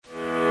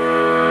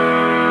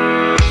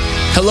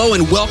Hello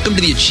and welcome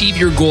to the Achieve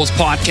Your Goals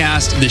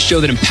podcast, the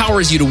show that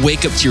empowers you to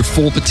wake up to your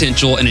full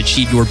potential and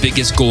achieve your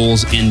biggest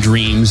goals and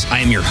dreams. I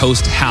am your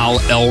host,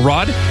 Hal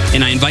Elrod,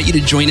 and I invite you to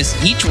join us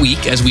each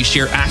week as we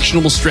share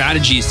actionable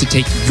strategies to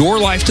take your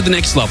life to the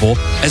next level,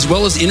 as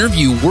well as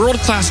interview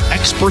world-class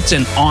experts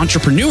and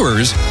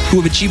entrepreneurs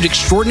who have achieved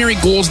extraordinary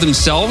goals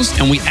themselves,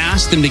 and we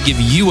ask them to give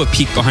you a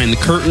peek behind the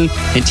curtain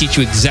and teach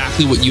you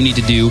exactly what you need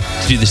to do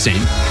the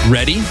same.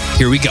 Ready?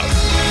 Here we go.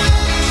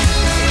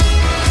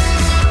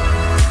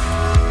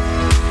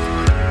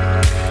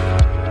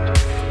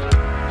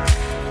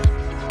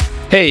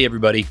 Hey,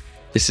 everybody.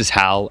 This is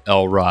Hal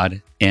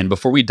Elrod. And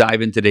before we dive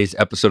into today's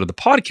episode of the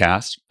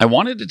podcast, I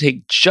wanted to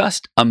take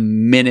just a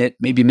minute,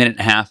 maybe a minute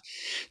and a half,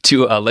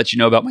 to let you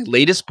know about my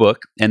latest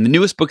book and the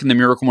newest book in the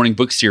Miracle Morning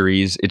book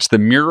series. It's The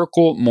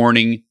Miracle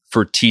Morning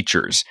for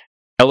Teachers.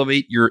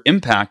 Elevate your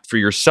impact for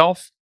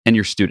yourself and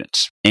your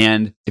students.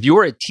 And if you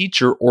are a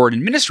teacher or an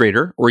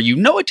administrator, or you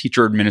know a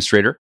teacher or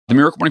administrator, The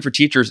Miracle Morning for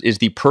Teachers is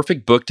the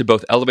perfect book to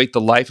both elevate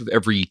the life of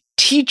every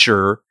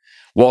teacher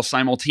while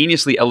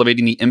simultaneously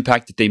elevating the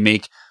impact that they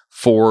make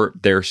for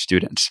their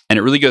students. And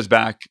it really goes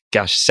back,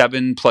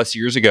 7+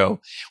 years ago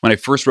when I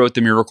first wrote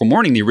The Miracle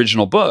Morning, the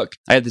original book.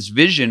 I had this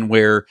vision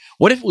where,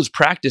 what if it was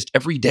practiced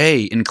every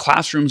day in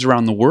classrooms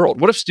around the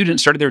world? What if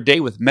students started their day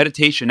with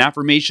meditation,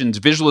 affirmations,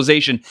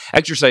 visualization,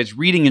 exercise,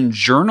 reading, and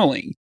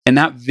journaling? And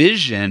that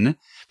vision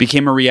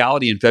became a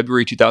reality in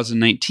February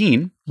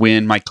 2019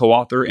 when my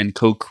co-author and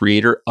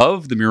co-creator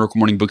of the Miracle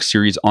Morning book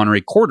series,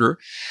 Honoré Corder,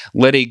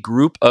 led a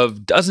group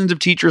of dozens of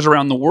teachers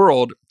around the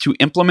world to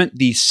implement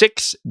the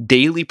 6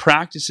 daily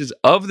practices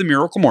of the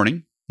Miracle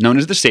Morning, known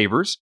as the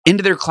Savers,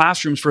 into their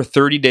classrooms for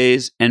 30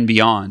 days and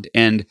beyond.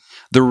 And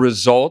the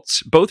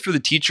results, both for the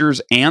teachers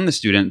and the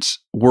students,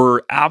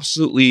 were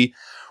absolutely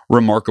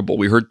remarkable.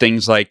 We heard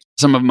things like,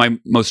 some of my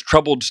most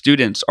troubled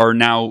students are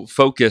now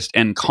focused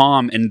and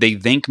calm, and they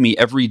thank me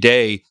every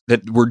day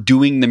that we're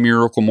doing the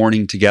Miracle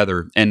Morning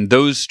together. And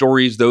those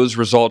stories, those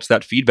results,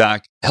 that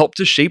feedback helped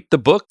to shape the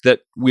book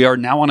that we are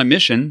now on a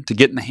mission to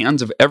get in the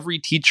hands of every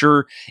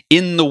teacher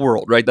in the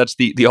world, right? That's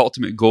the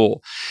ultimate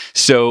goal.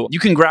 So you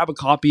can grab a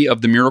copy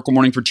of The Miracle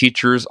Morning for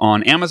Teachers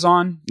on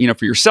Amazon,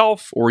 for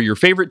yourself or your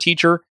favorite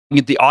teacher. You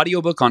get the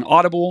audiobook on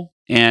Audible.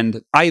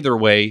 And either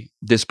way,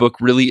 this book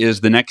really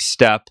is the next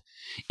step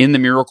in the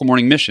Miracle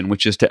Morning mission,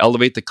 which is to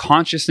elevate the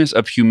consciousness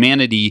of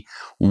humanity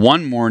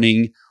one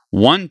morning,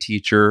 one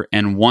teacher,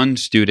 and one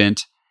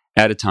student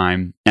at a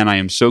time. And I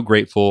am so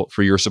grateful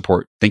for your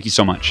support. Thank you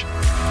so much.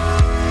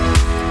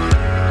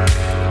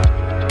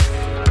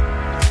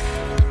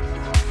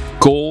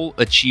 Goal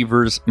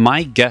achievers,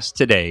 my guest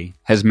today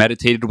has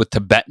meditated with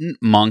Tibetan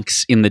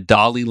monks in the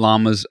Dalai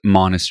Lama's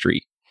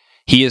monastery.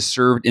 He has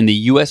served in the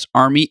U.S.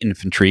 Army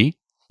Infantry.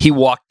 He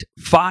walked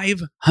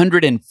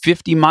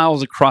 550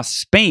 miles across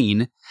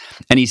Spain,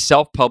 and he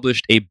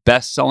self-published a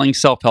best-selling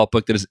self-help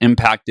book that has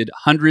impacted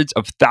hundreds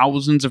of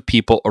thousands of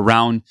people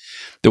around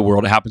the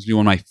world. It happens to be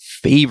one of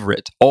my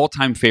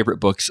all-time favorite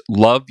books,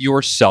 Love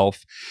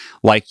Yourself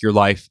Like Your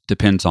Life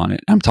Depends on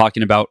It. I'm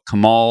talking about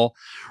Kamal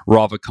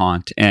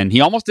Ravikant, and he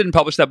almost didn't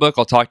publish that book.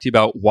 I'll talk to you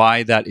about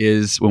why that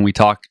is when we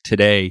talk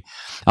today.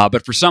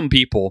 But for some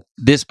people,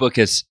 this book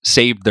has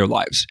saved their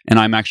lives, and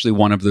I'm actually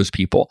one of those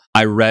people.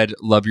 I read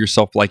Love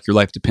Yourself Like Your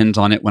Life Depends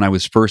on It when I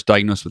was first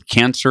diagnosed with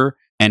cancer,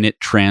 and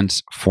it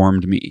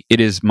transformed me. It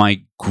is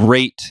my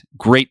great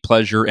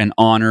pleasure and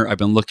honor. I've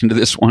been looking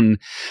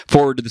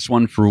forward to this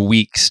one for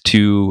weeks,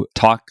 to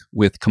talk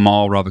with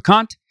Kamal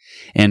Ravikant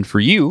and for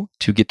you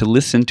to get to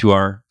listen to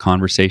our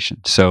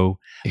conversation. So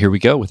here we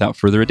go, without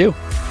further ado.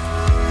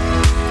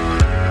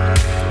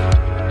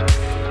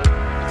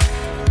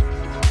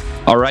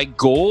 All right,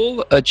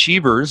 goal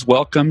achievers,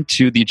 welcome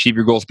to the Achieve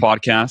Your Goals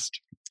podcast.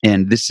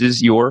 And this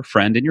is your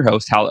friend and your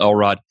host, Hal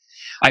Elrod.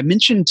 I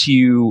mentioned to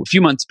you a few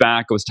months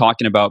back, I was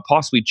talking about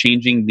possibly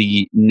changing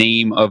the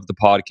name of the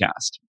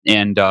podcast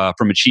and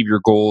from Achieve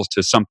Your Goals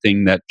to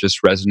something that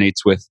just resonates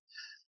with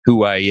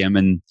who I am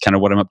and kind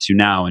of what I'm up to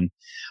now. And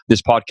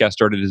this podcast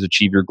started as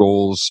Achieve Your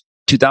Goals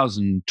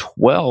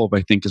 2012,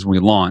 I think, is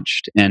when we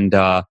launched. And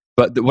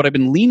but what I've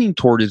been leaning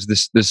toward is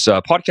this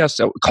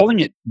podcast, calling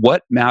it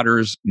What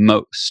Matters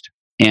Most.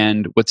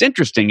 And what's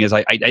interesting is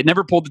I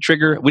never pulled the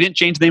trigger. We didn't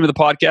change the name of the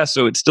podcast,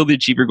 so it's still the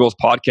Achieve Your Goals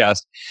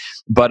podcast.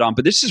 But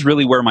this is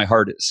really where my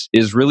heart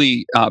is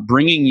really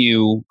bringing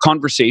you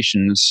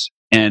conversations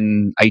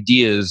and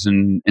ideas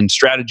and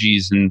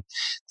strategies and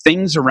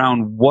things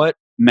around what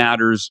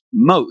matters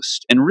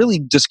most, and really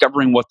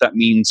discovering what that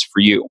means for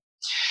you.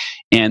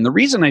 And the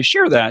reason I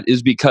share that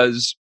is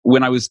because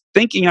when I was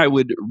thinking I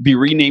would be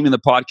renaming the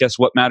podcast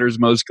What Matters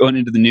Most going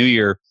into the new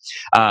year,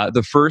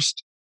 the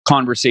first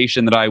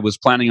conversation that I was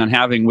planning on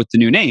having with the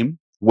new name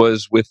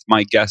was with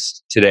my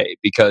guest today,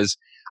 because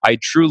I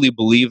truly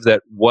believe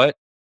that what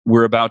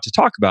we're about to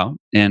talk about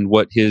and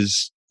what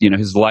his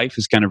life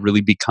has kind of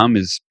really become,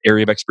 his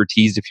area of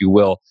expertise, if you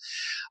will,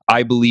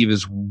 I believe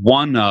is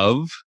one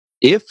of,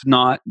 if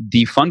not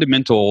the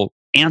fundamental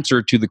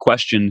answer to the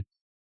question,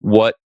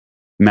 what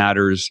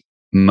matters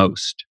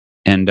most.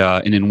 And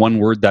in one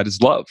word, that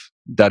is love.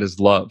 That is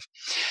love.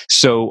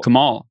 So,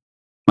 Kamal,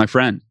 my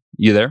friend,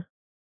 you there?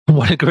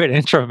 What a great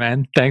intro,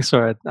 man. Thanks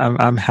for it.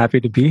 I'm happy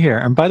to be here.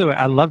 And by the way,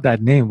 I love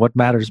that name, What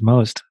Matters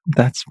Most.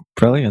 That's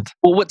brilliant.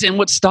 Well,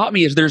 what stopped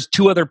me is there's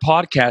two other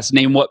podcasts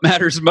named What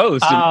Matters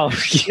Most. Oh,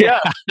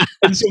 yeah.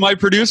 And so my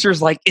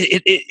producer's like,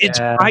 it's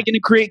probably going to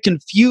create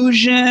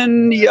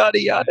confusion, yada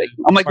yada.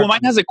 I'm like, well,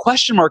 mine has a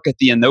question mark at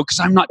the end though, because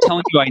I'm not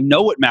telling you I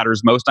know what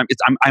matters most.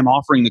 I'm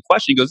offering the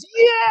question. He goes,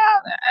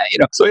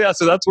 yeah. So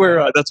that's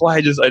where that's why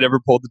I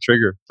never pulled the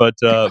trigger. But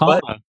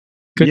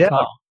Good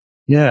call.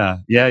 Yeah,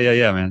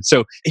 man.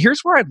 So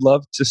here's where I'd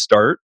love to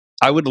start.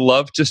 I would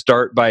love to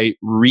start by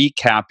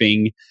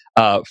recapping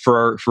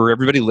for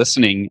everybody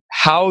listening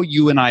how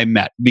you and I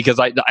met, because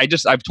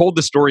I've told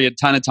the story a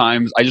ton of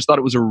times. I just thought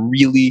it was a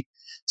really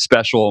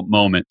special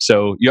moment.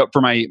 So you up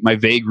for my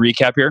vague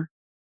recap here?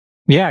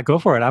 Yeah, go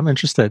for it. I'm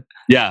interested.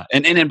 Yeah,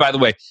 and by the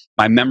way,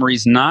 my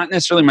memory's not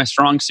necessarily my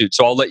strong suit,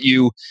 so I'll give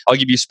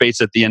you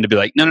space at the end to be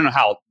like, no,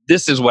 Hal,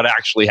 this is what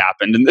actually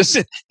happened, and this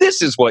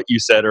is what you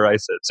said or I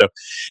said. So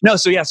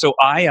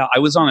I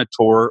was on a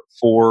tour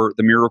for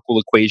The Miracle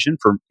Equation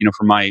for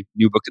my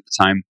new book at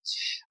the time,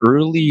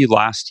 early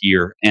last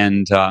year,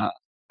 and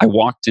I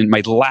walked in.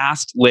 My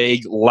last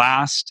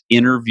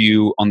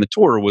interview on the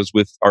tour was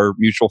with our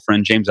mutual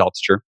friend James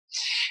Altucher,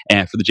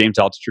 and for the James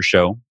Altucher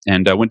Show.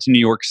 And I went to New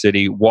York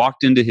City,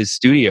 walked into his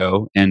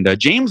studio, and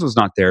James was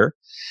not there,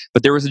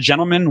 but there was a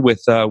gentleman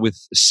with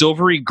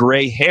silvery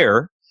gray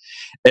hair,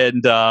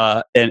 and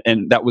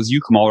that was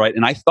you, Kamal, right?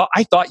 And I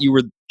thought you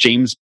were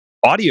James'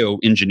 audio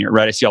engineer,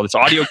 right? I see all this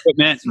audio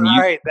equipment.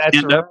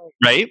 That's right.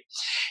 Right?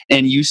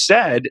 And you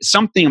said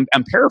something,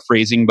 I'm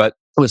paraphrasing, but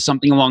it was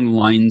something along the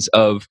lines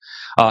of,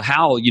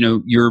 Hal,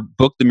 your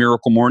book, The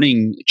Miracle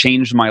Morning,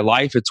 changed my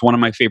life. It's one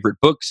of my favorite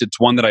books. It's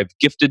one that I've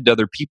gifted to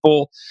other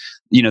people,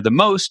 the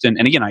most. And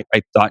again, I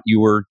thought you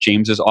were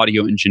James's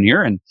audio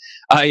engineer, and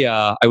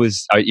I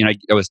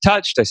was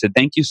touched. I said,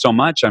 thank you so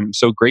much. I'm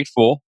so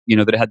grateful,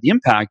 that it had the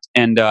impact.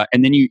 And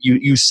then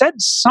you said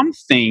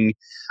something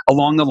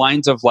along the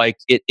lines of like,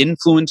 it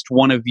influenced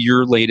one of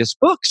your latest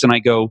books. And I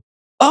go,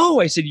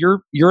 oh, I said,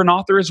 you're an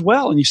author as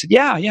well. And you said,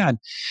 yeah. And,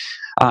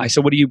 I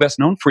said, what are you best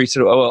known for? He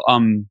said,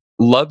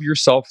 love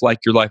yourself like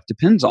your life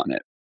depends on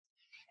it.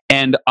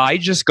 And I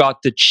just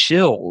got the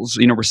chills.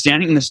 We're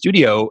standing in the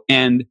studio,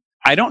 and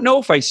I don't know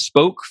if I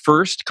spoke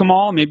first,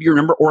 Kamal, maybe you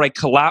remember, or I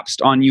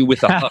collapsed on you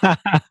with a hug.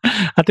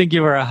 I think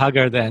you were a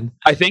hugger then.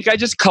 I think I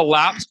just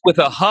collapsed with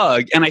a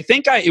hug. And I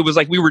think it was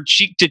like we were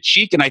cheek to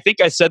cheek. And I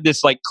think I said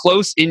this like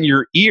close in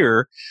your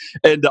ear.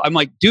 And I'm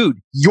like, dude,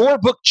 your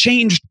book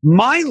changed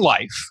my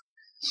life.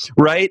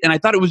 Right. And I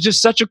thought it was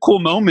just such a cool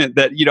moment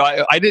that,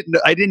 I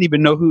didn't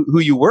even know who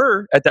you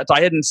were at that time.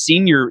 I hadn't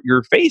seen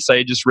your face. I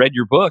had just read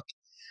your book,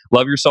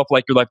 Love Yourself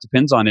Like Your Life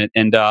Depends on It.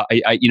 And I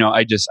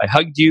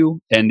hugged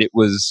you, and it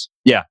was,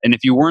 yeah. And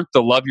if you weren't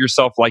the Love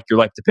Yourself Like Your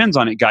Life Depends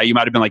on It guy, you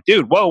might have been like,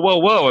 dude, whoa.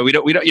 We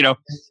don't,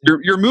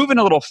 you're moving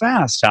a little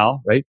fast,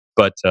 Hal. Right.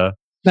 But,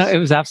 no, it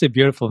was absolutely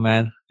beautiful,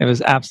 man. It was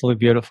absolutely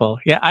beautiful.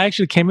 Yeah, I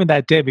actually came in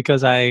that day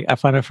because I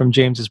found out from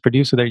James's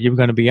producer that you were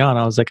going to be on.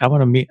 I was like, I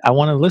want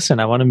to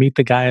listen. I want to meet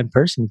the guy in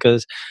person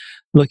because,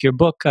 look, your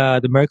book,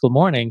 The Miracle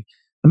Morning,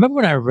 I remember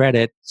when I read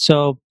it.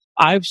 So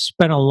I've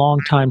spent a long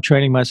time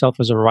training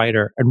myself as a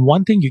writer. And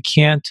one thing you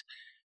can't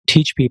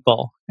teach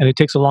people, and it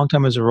takes a long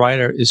time as a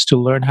writer, is to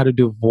learn how to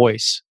do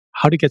voice,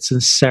 how to get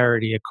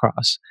sincerity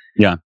across.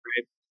 Yeah.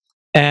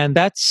 And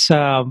that's,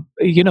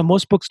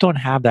 most books don't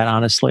have that,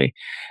 honestly.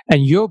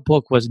 And your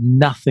book was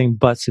nothing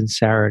but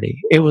sincerity.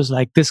 It was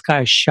like this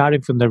guy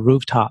shouting from the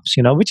rooftops,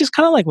 which is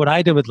kind of like what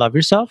I did with Love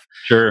Yourself.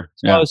 Sure.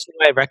 Yeah. So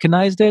I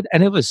recognized it,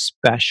 and it was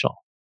special,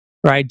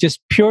 right? Just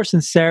pure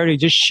sincerity,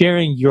 just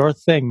sharing your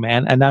thing,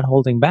 man, and not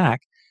holding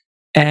back.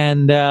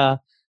 And I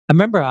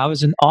remember I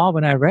was in awe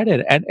when I read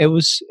it. And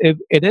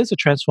it is a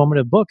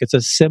transformative book. It's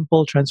a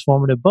simple,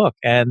 transformative book.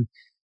 And,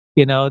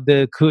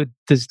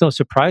 there's no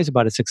surprise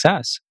about its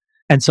success.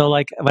 And so,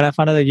 like, when I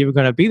found out that you were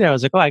going to be there, I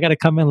was like, oh, I got to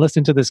come and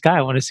listen to this guy.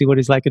 I want to see what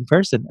he's like in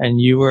person. And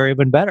you were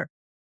even better.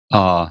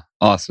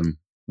 Awesome.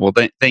 Well,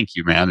 thank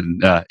you, man.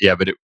 And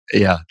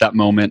that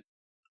moment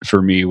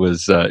for me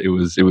was it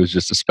was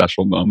just a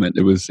special moment.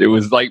 It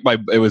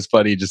was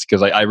funny just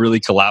because I really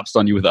collapsed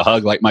on you with a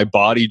hug. Like my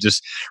body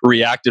just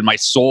reacted. My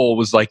soul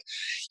was like,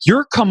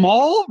 "You're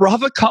Kamal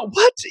Ravikant,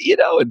 what?"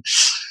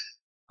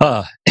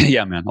 And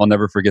yeah, man, I'll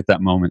never forget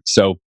that moment.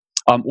 So.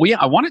 I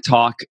want to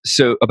talk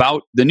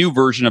about the new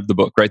version of the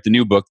book, right? The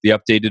new book, the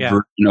updated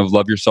version of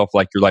Love Yourself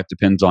Like Your Life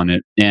Depends on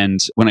It. And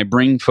when I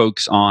bring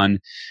folks on,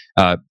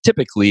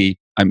 typically,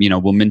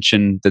 we'll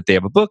mention that they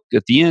have a book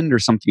at the end or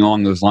something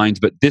along those lines.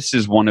 But this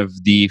is one of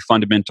the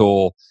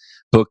fundamental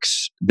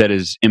books that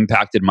has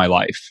impacted my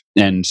life.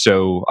 And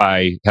so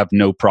I have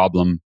no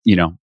problem,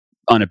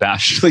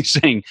 unabashedly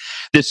saying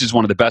this is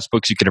one of the best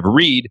books you could ever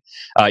read.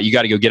 You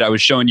got to go get it. I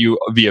was showing you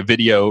via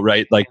video,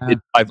 right? Like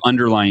I've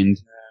underlined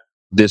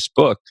this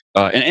book,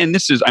 and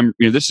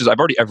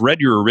I've read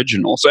your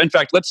original. So in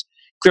fact, let's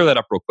clear that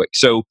up real quick.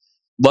 So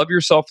Love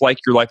Yourself Like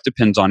Your Life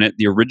Depends on It,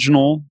 the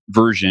original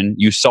version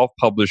you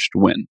self-published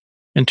when?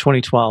 in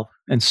 2012,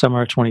 in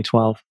summer of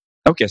 2012.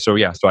 Okay, so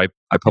yeah, so I And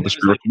it published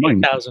was like Miracle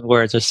Morning. 8,000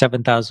 words or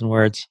 7,000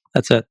 words.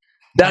 That's it.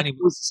 That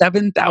was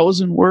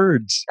 7,000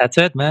 words. That's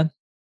it, man.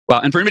 Well,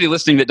 and for anybody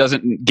listening that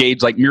doesn't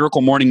gauge, like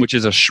Miracle Morning, which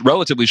is a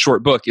relatively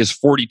short book, is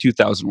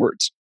 42,000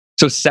 words.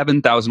 So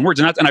 7,000 words.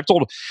 And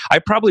I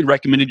probably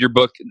recommended your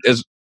book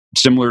as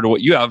similar to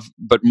what you have,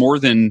 but more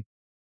than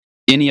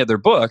any other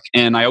book.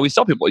 And I always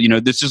tell people,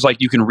 this is like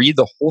you can read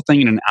the whole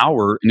thing in an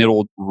hour and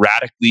it'll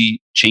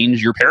radically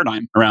change your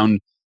paradigm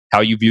around how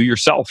you view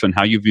yourself and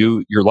how you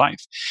view your life.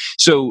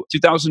 So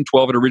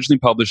 2012, it originally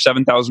published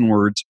 7,000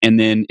 words, and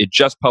then it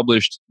just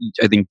published,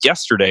 I think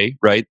yesterday,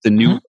 right? The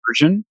new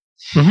version.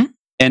 Mm-hmm.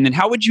 And then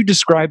how would you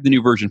describe the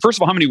new version? First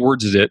of all, how many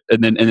words is it?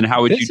 And then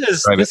how would you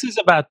describe this is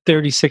about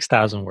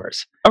 36,000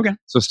 words. Okay.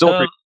 So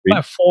still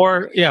about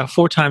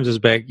four times as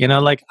big.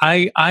 Like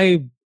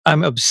I'm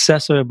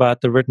obsessive about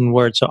the written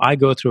word, so I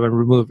go through and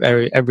remove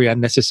every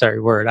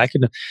unnecessary word.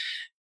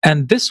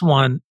 And this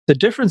one, the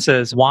difference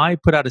is why I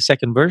put out a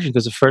second version,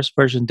 because the first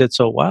version did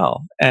so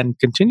well and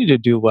continued to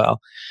do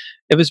well.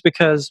 It was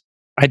because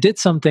I did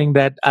something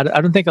that I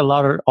don't think a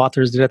lot of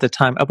authors did at the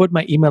time. I put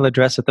my email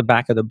address at the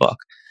back of the book.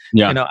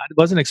 Yeah. I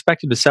wasn't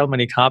expecting to sell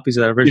many copies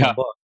of the original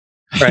book,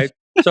 right?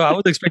 So I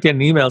was expecting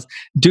emails.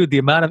 Dude, the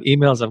amount of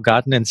emails I've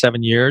gotten in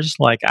 7 years,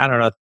 like, I don't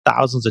know,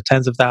 thousands or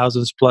tens of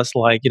thousands, plus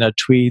like,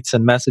 tweets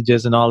and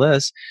messages and all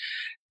this.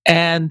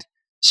 And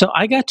so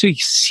I got to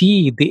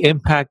see the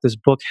impact this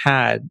book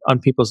had on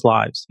people's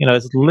lives.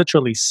 It's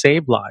literally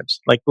saved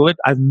lives. Like,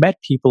 I've met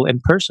people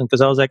in person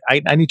because I was like,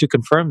 I need to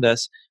confirm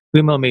this.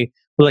 Email me.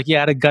 Like, yeah,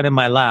 I had a gun in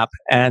my lap,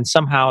 and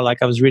somehow, like,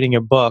 I was reading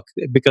your book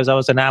because I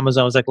was on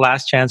Amazon. I was like,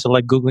 last chance of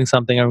like Googling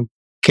something, and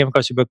came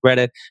across your book, read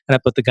it, and I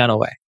put the gun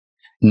away.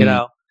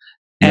 Yeah.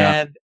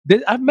 And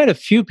I've met a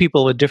few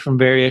people with different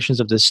variations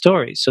of this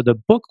story. So the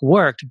book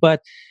worked,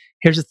 but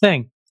here's the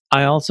thing: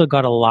 I also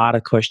got a lot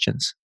of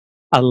questions.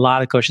 I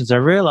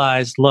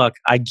realized, look,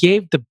 I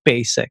gave the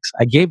basics,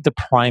 I gave the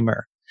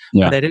primer,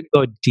 but I didn't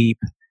go deep.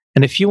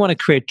 And if you want to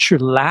create true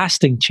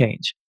lasting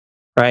change,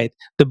 right?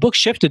 The book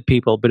shifted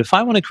people, but if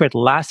I want to create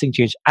lasting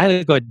change, I got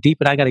to go deep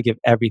and I got to give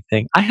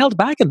everything. I held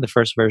back in the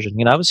first version.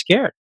 I was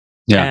scared.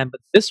 But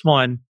this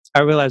one,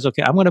 I realized,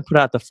 okay, I'm going to put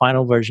out the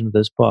final version of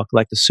this book,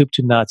 like the soup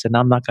to nuts, and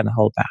I'm not going to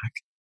hold back.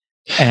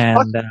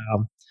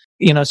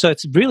 And, so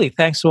it's really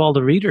thanks to all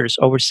the readers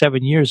over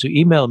 7 years who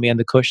emailed me and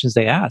the questions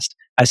they asked.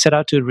 I set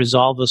out to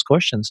resolve those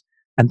questions,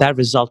 and that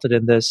resulted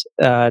in this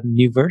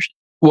new version.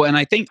 Well, and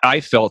I think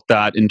I felt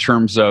that in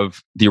terms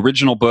of the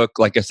original book.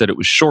 Like I said, it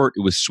was short,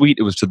 it was sweet,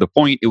 it was to the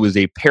point, it was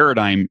a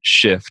paradigm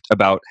shift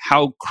about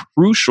how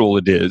crucial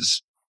it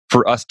is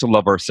for us to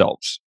love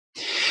ourselves.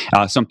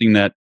 Something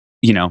that,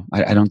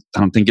 I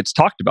don't think it's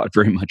talked about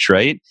very much,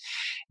 right?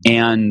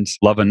 And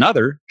love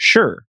another,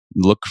 sure.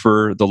 Look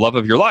for the love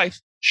of your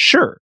life,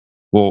 sure.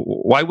 Well,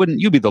 why wouldn't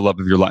you be the love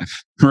of your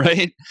life,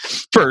 right?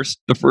 First,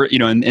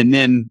 and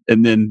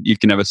then you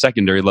can have a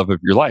secondary love of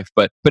your life.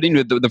 But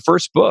the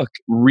first book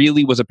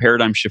really was a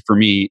paradigm shift for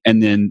me.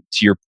 And then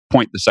to your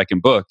point, the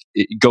second book,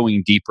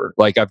 going deeper.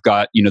 Like I've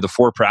got the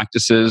 4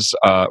 practices,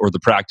 or the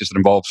practice that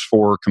involves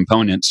 4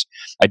 components.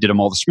 I did them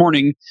all this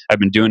morning. I've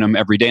been doing them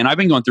every day, and I've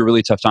been going through a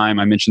really tough time.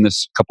 I mentioned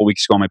this a couple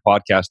weeks ago on my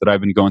podcast that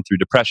I've been going through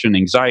depression,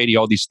 anxiety,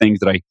 all these things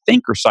that I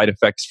think are side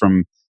effects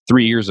from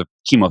 3 years of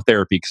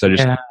chemotherapy, because I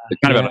just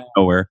kind of out of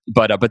nowhere.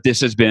 But this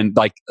has been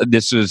like,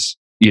 this is,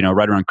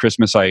 right around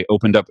Christmas, I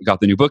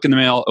got the new book in the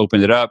mail,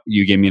 opened it up.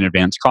 You gave me an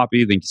advance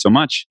copy. Thank you so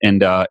much.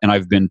 And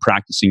I've been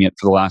practicing it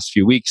for the last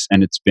few weeks,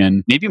 and it's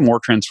been maybe more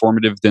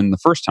transformative than the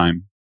first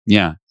time.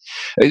 Yeah.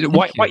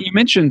 Why you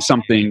mentioned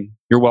something.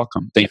 You're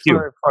welcome. Thank you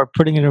for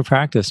putting it in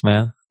practice,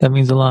 man. That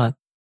means a lot.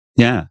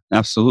 Yeah,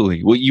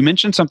 absolutely. Well, you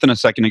mentioned something a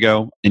second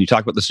ago, and you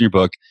talked about this in your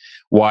book,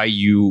 why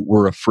you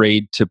were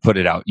afraid to put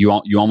it out. You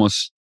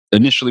almost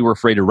initially were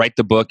afraid to write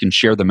the book and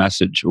share the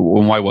message.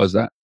 Why was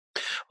that?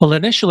 Well, the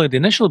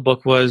initial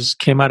book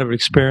came out of an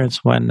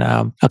experience when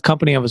a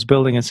company I was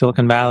building in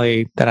Silicon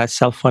Valley that I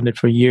self-funded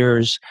for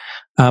years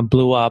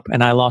blew up,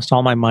 and I lost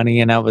all my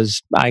money, and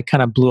I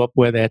kind of blew up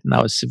with it, and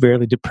I was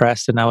severely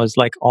depressed, and I was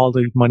like, all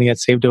the money I'd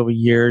saved over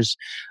years,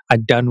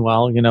 I'd done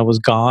well, was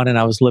gone, and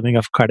I was living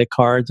off credit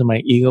cards, and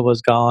my ego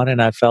was gone,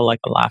 and I felt like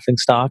a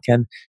laughingstock.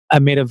 And I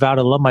made a vow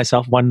to love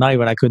myself one night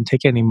when I couldn't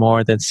take it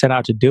anymore, then set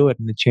out to do it,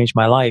 and it changed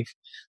my life.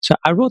 So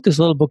I wrote this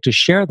little book to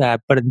share that,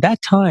 but at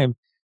that time,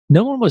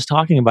 no one was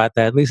talking about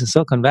that, at least in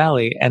Silicon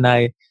Valley. And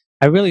I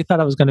really thought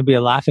I was going to be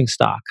a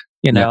laughingstock,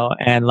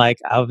 and like,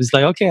 I was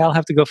like, okay, I'll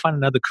have to go find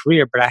another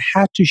career, but I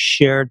had to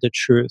share the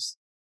truth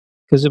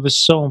because it was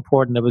so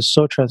important. It was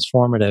so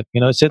transformative.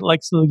 It's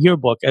like your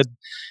book,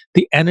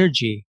 the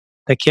energy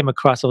that came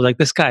across. I was like,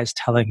 this guy is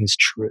telling his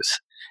truth.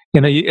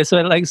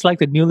 It's like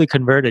the newly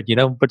converted,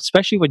 but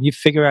especially when you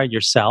figure out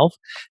yourself,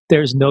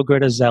 there's no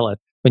greater zealot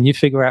when you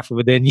figure out from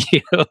within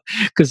you,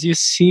 because you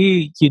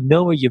see,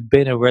 where you've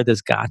been and where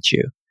this got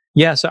you.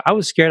 Yeah, so I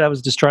was scared I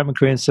was destroying my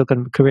career in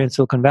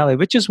Silicon Valley,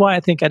 which is why I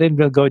think I didn't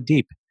really go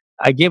deep.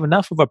 I gave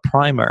enough of a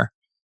primer.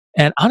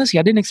 And honestly,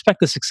 I didn't expect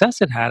the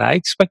success it had. I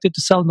expected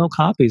to sell no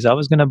copies. I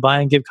was going to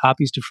buy and give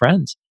copies to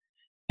friends.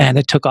 and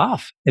it took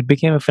off. It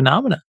became a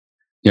phenomenon,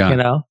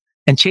 Yeah.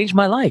 And changed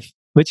my life,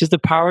 which is the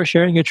power of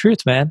sharing your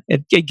truth, man.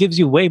 It gives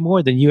you way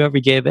more than you ever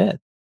gave it.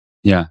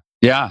 Yeah.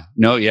 Yeah.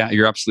 No, yeah,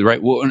 you're absolutely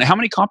right. Well, and how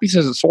many copies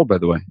has it sold, by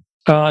the way?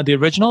 The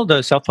original,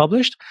 the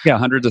self-published? Yeah,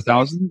 hundreds of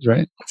thousands,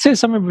 right? I'd say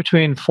somewhere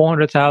between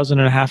 400,000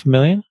 and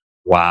 500,000.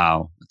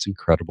 Wow. That's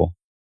incredible.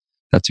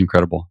 That's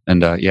incredible.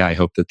 And yeah, I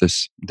hope that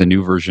the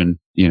new version,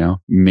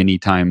 many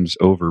times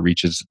over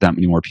reaches that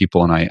many more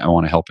people. And I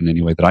want to help in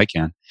any way that I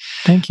can.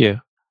 Thank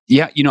you.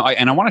 Yeah,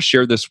 I want to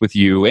share this with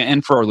you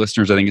and for our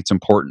listeners. I think it's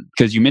important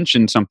because you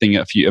mentioned something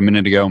a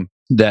minute ago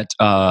that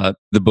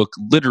the book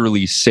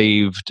literally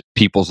saved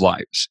people's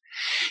lives,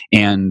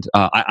 and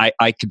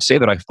I could say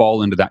that I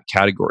fall into that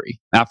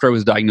category. After I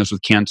was diagnosed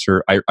with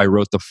cancer, I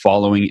wrote the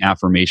following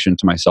affirmation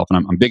to myself,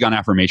 and I'm big on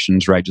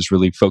affirmations, right? Just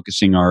really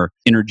focusing our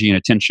energy and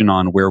attention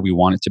on where we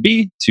want it to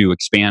be to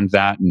expand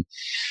that. And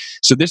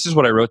so this is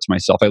what I wrote to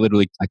myself. I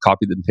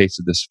copied and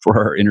pasted this for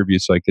our interview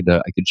so I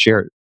could share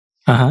it.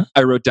 Uh-huh.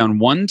 I wrote down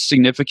one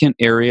significant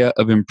area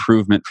of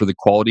improvement for the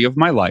quality of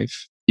my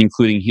life,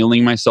 including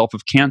healing myself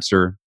of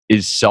cancer,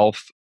 is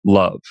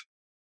self-love.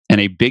 And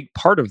a big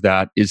part of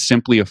that is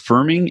simply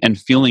affirming and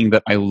feeling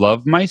that I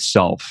love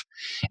myself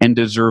and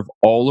deserve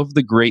all of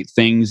the great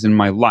things in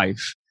my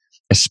life,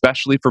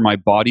 especially for my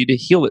body to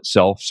heal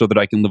itself so that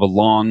I can live a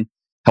long,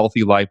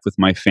 healthy life with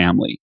my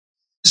family.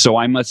 So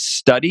I must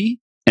study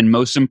and,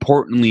 most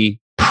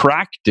importantly,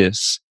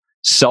 practice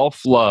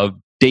self-love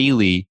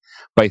daily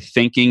by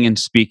thinking and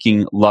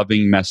speaking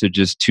loving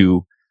messages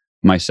to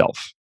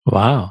myself.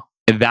 Wow.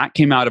 That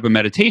came out of a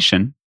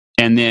meditation.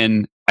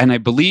 And I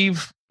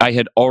believe I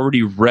had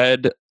already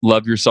read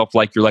Love Yourself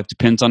Like Your Life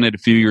Depends on It a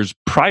few years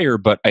prior,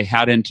 but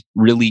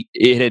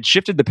it had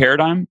shifted the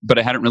paradigm, but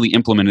I hadn't really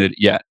implemented it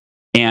yet.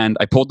 And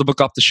I pulled the book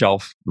off the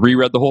shelf,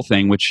 reread the whole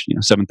thing, which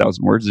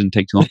 7,000 words didn't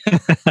take too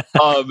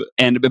long,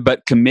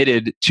 but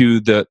committed to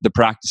the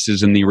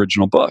practices in the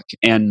original book.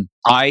 And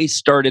I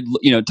started,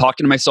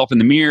 talking to myself in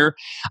the mirror.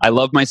 I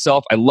love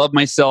myself.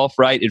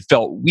 Right? It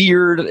felt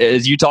weird,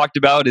 as you talked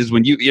about, is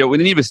when when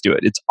any of us do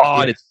it. It's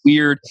odd. Yeah. It's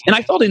weird, and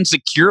I felt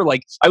insecure.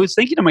 Like I was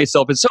thinking to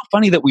myself, it's so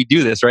funny that we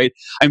do this, right?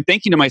 I'm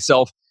thinking to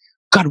myself,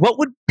 God, what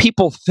would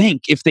people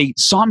think if they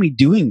saw me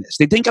doing this?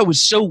 They think I was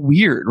so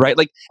weird, right?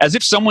 Like as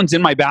if someone's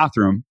in my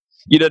bathroom,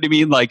 you know what I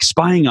mean? Like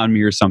spying on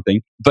me or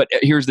something. But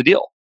here's the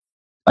deal.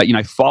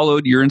 I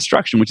followed your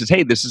instruction, which is,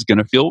 hey, this is going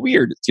to feel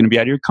weird. It's going to be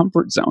out of your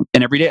comfort zone.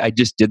 And every day I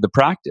just did the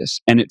practice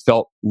and it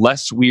felt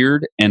less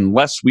weird and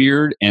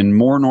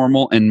more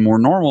normal and more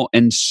normal.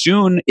 And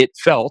soon it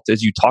felt,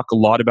 as you talk a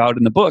lot about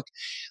in the book,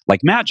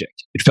 like magic.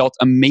 It felt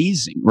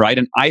amazing, right?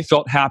 And I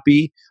felt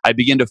happy. I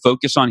began to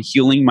focus on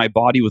healing my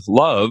body with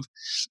love.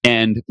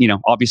 And,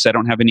 obviously I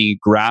don't have any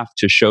graph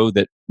to show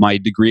that my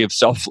degree of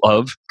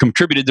self-love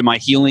contributed to my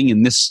healing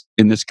in this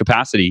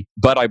capacity,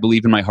 but I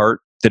believe in my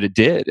heart that it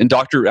did. And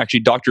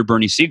Dr.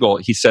 Bernie Siegel,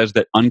 he says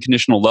that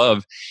unconditional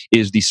love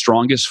is the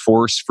strongest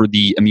force for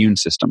the immune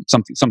system,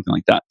 something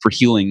like that, for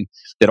healing,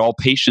 that all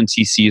patients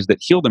he sees that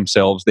heal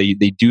themselves, they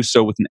do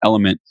so with an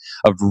element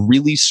of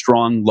really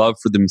strong love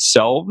for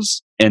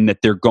themselves and that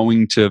they're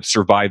going to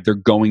survive, they're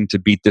going to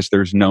beat this,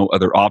 there's no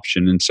other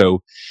option. And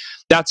so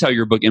that's how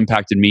your book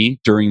impacted me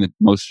during the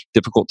most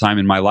difficult time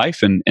in my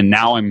life. And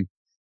now I'm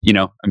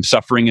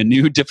suffering a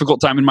new difficult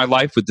time in my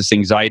life with this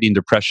anxiety and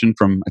depression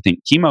from, I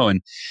think, chemo.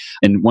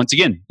 And once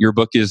again, your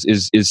book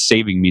is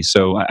saving me.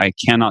 So I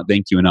cannot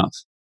thank you enough.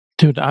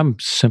 Dude, I'm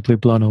simply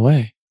blown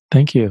away.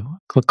 Thank you.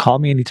 Call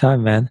me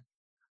anytime, man.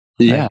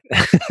 Yeah.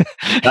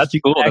 That's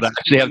cool. I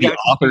actually have the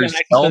author's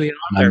help.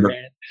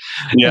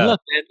 Yeah.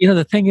 Look, man,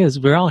 the thing is,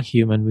 we're all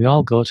human. We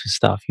all go through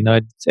stuff.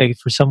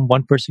 For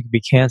one person it could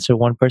be cancer,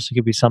 one person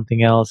could be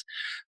something else.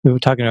 We were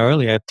talking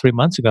earlier, 3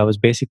 months ago, I was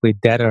basically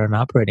dead on an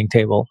operating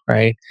table,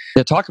 right?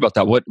 Yeah, talk about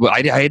that.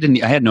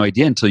 I had no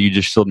idea until you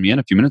just filled me in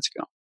a few minutes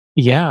ago.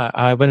 Yeah,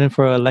 I went in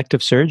for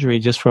elective surgery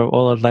just for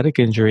all athletic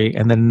injury.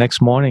 And then the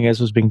next morning, as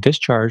I was being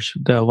discharged,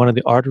 one of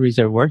the arteries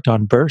I worked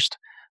on burst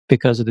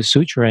because of the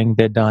suturing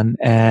they'd done.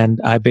 And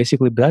I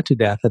basically bled to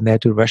death, and they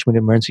had to rush me to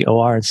emergency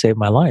OR and save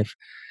my life.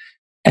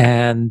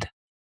 And,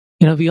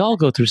 we all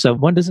go through stuff.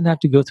 One doesn't have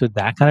to go through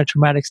that kind of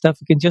traumatic stuff.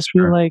 It can just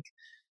be like,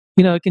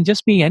 it can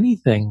just be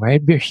anything,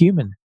 right? We're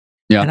human.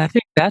 Yeah. And I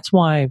think that's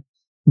why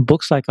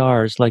books like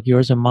ours, like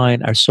yours and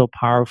mine, are so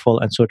powerful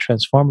and so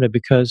transformative,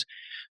 because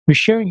we're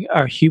sharing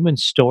our human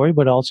story,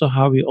 but also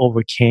how we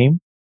overcame,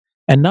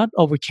 and not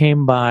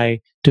overcame by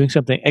doing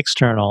something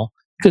external,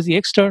 because the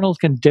external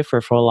can differ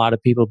for a lot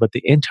of people, but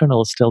the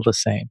internal is still the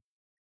same.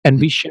 And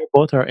we share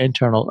both our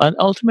internal, and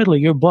ultimately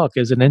your book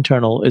is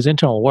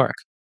internal work,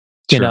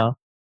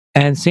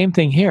 and same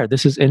thing here.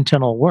 This is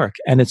internal work,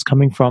 and it's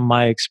coming from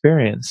my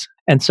experience.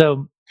 And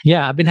so,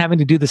 yeah, I've been having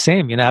to do the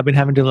same. I've been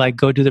having to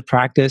go do the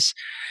practice,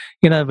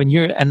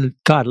 and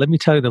God, let me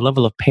tell you the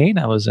level of pain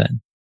I was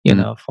in,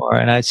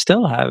 and I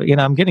still have,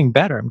 I'm getting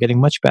better. I'm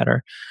getting much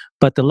better.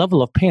 But the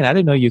level of pain, I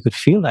didn't know you could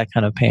feel that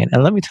kind of pain.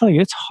 And let me tell you,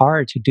 it's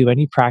hard to do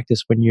any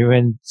practice when you're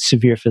in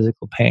severe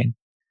physical pain,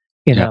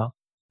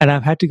 and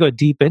I've had to go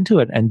deep into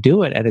it and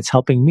do it. And it's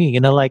helping me,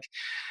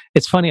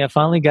 It's funny. I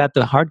finally got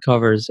the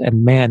hardcovers,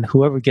 and man,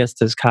 whoever gets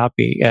this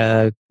copy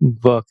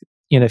book,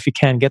 if you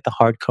can get the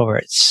hardcover,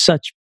 it's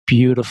such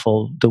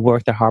beautiful. The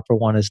work that Harper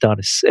One has done,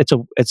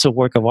 it's a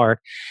work of art.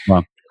 Wow.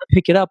 I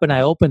pick it up and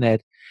I open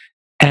it,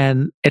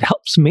 and it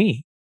helps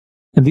me.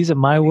 And these are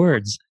my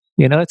words.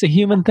 It's a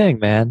human thing,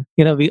 man.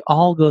 We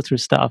all go through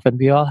stuff, and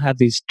we all have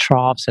these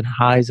troughs and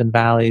highs and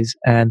valleys.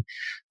 And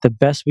the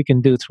best we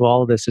can do through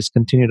all of this is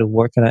continue to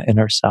work on it in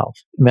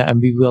ourselves,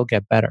 and we will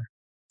get better.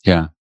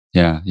 Yeah.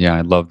 Yeah. Yeah.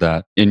 I love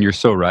that. And you're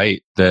so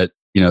right that,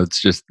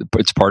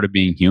 it's part of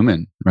being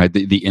human, right?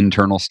 The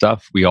internal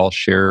stuff. We all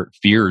share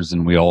fears,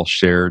 and we all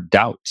share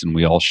doubts, and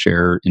we all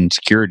share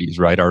insecurities,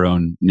 right? Our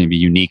own maybe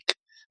unique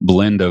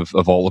blend of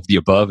all of the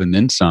above and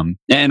then some.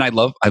 And I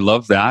love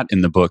that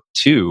in the book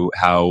too,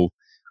 how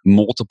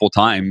multiple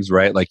times,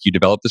 right? Like you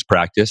developed this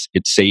practice,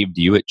 it saved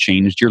you, it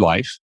changed your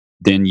life.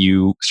 Then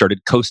you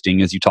started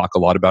coasting, as you talk a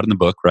lot about in the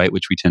book, right?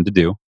 Which we tend to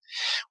do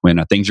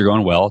when things are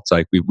going well. It's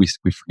like we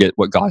forget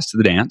what got us to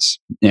the dance,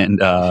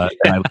 and I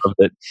love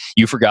that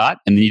you forgot,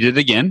 and then you did it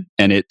again,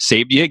 and it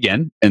saved you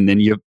again, and then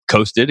you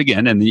coasted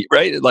again, and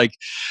right, like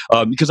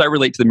because I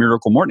relate to the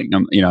miracle morning.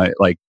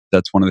 Like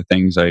that's one of the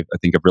things I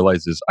think I've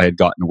realized is I had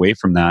gotten away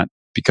from that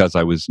because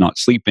I was not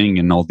sleeping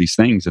and all these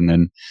things, and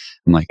then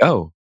I'm like,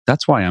 oh,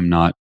 that's why I'm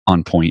not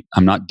on point.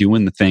 I'm not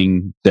doing the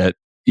thing that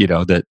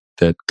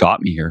that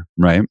got me here,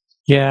 right?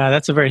 Yeah,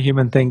 that's a very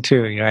human thing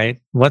too, right?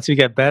 Once we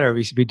get better,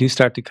 we do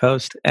start to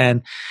coast.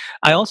 And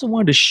I also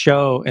wanted to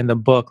show in the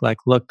book, like,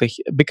 look,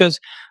 because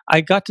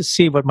I got to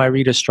see what my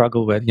readers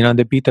struggle with.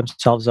 They beat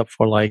themselves up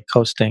for like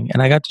coasting,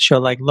 and I got to show,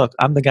 like, look,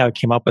 I'm the guy who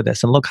came up with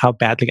this, and look how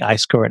badly I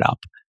screw it up,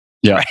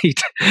 yeah. right?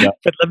 Yeah.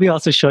 But let me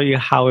also show you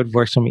how it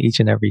works for me each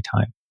and every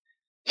time.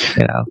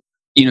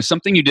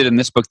 Something you did in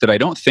this book that I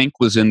don't think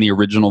was in the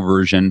original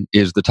version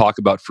is the talk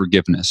about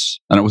forgiveness.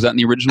 And was that in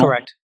the original?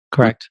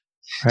 Correct.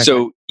 Right.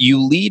 So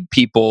you lead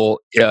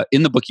people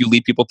in the book. You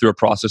lead people through a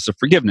process of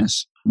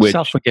forgiveness,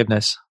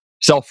 self-forgiveness,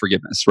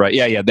 right?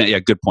 Yeah.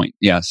 Good point.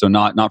 Yeah. So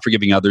not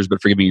forgiving others,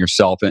 but forgiving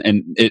yourself,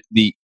 and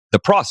the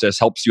process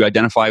helps you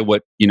identify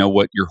what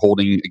you're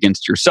holding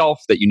against yourself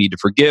that you need to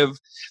forgive,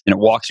 and it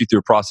walks you through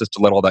a process to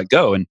let all that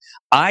go. And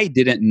I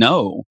didn't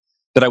know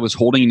that I was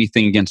holding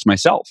anything against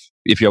myself.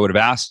 If you would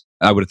have asked,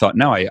 I would have thought,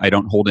 no, I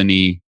don't hold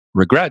any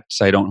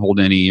regrets. I don't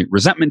hold any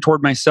resentment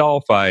toward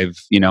myself. I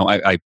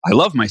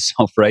love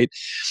myself, right?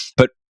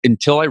 But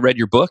until I read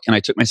your book and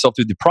I took myself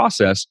through the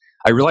process,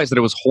 I realized that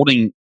I was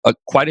holding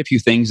quite a few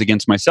things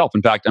against myself.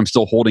 In fact, I'm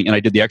still holding, and I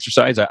did the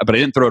exercise, but I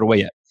didn't throw it away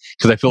yet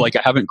because I feel like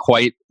I haven't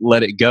quite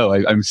let it go.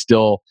 I'm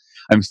still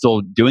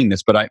doing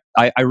this, but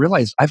I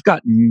realized I've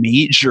got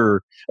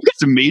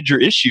some major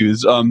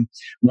issues.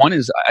 One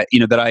is,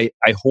 that I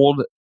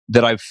hold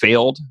that I've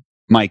failed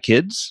my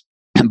kids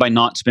by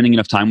not spending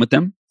enough time with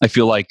them. I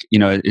feel like,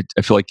 I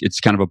feel like it's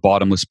kind of a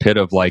bottomless pit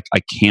of like, I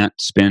can't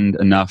spend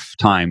enough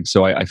time.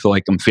 So I feel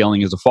like I'm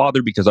failing as a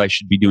father because I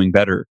should be doing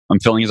better. I'm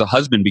failing as a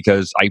husband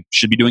because I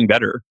should be doing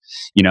better,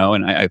 and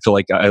I feel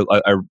like I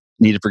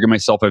need to forgive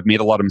myself. I've made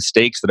a lot of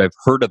mistakes that I've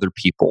hurt other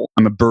people.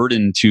 I'm a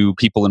burden to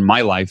people in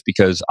my life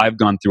because I've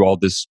gone through all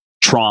this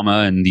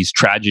trauma and these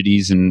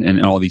tragedies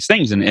and all these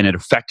things, and it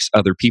affects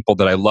other people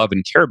that I love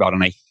and care about.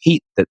 And I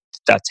hate that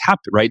that's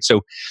happened, right?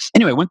 So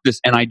anyway, I went through this,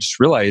 and I just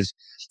realized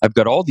I've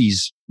got all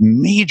these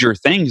major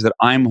things that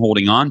I'm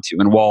holding on to.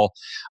 And while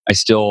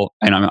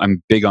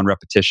I'm big on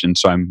repetition,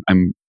 so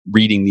I'm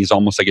reading these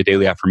almost like a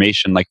daily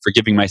affirmation, like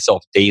forgiving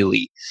myself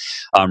daily,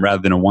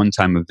 rather than a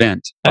one-time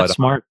event. That's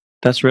smart.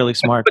 That's really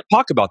smart. But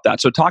talk about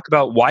that. So talk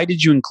about, why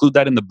did you include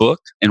that in the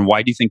book, and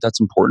why do you think that's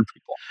important for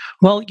people?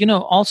 Well,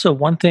 also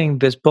one thing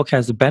this book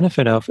has the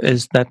benefit of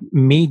is that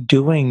me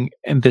doing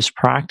this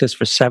practice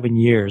for 7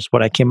 years,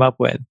 what I came up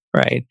with,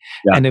 right?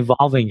 Yeah. And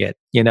evolving it,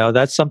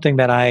 that's something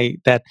that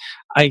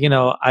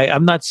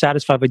I'm not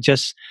satisfied with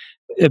just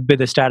with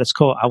the status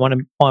quo. I want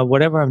to,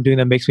 whatever I'm doing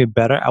that makes me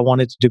better, I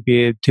want it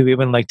to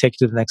even like take it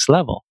to the next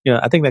level.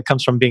 I think that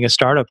comes from being a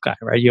startup guy,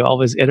 right? You're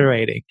always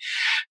iterating.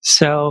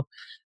 So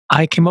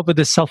I came up with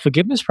this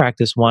self-forgiveness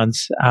practice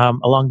once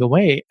along the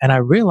way, and I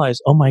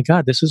realized, oh my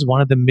God, this is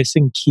one of the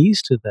missing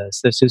keys to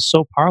this. This is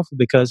so powerful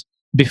because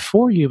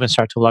before you even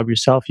start to love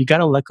yourself, you got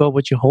to let go of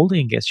what you're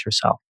holding against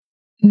yourself,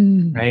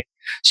 right?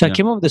 So I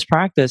came up with this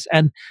practice,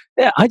 and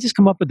I just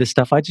come up with this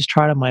stuff. I just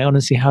try it on my own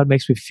and see how it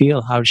makes me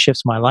feel, how it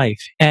shifts my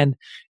life. And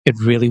it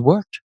really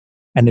worked.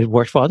 And it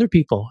worked for other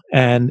people.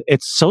 And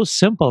it's so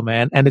simple,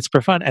 man. And it's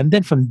profound. And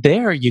then from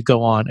there, you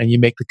go on and you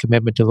make the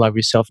commitment to love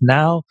yourself.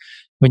 Now,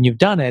 when you've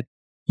done it,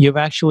 you're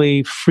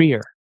actually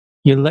freer.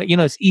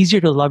 It's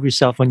easier to love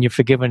yourself when you're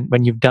forgiven,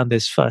 when you've done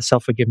this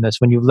self-forgiveness,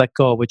 when you've let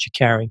go of what you're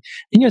carrying.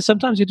 And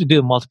sometimes you have to do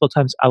it multiple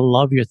times. I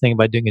love your thing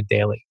by doing it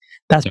daily.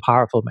 That's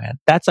powerful, man.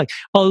 That's like,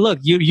 oh, look,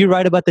 you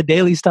write about the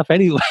daily stuff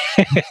anyway.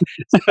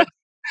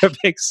 It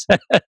makes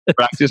sense.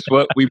 Practice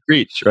what we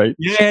preach, right?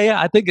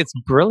 Yeah. I think it's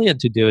brilliant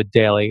to do it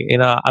daily.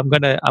 I'm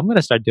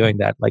gonna start doing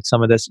that. Like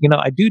some of this,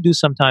 I do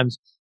sometimes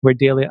where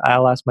daily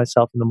I'll ask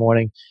myself in the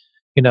morning,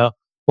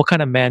 what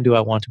kind of man do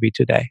I want to be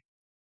today?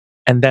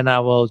 And then I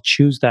will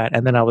choose that,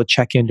 and then I will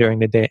check in during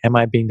the day. Am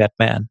I being that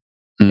man?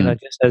 Mm.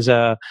 Just as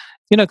a,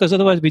 because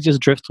otherwise we just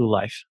drift through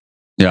life.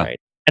 Yeah. Right.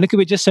 And it could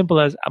be just simple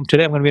as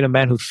today I'm going to be a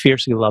man who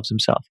fiercely loves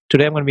himself.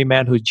 Today I'm going to be a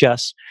man who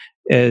just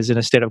is in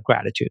a state of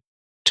gratitude.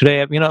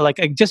 Today,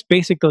 just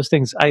basic those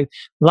things. A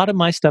lot of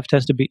my stuff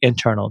tends to be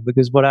internal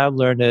because what I've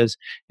learned is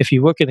if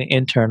you work in the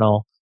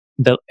internal,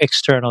 the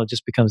external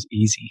just becomes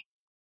easy.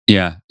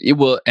 Yeah, it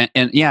will,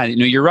 and yeah,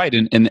 you're right,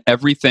 and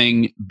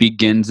everything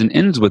begins and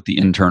ends with the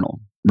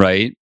internal,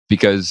 right?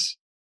 Because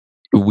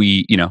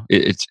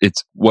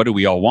it's what do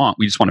we all want?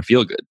 We just want to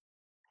feel good,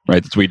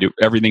 right? That's what we do.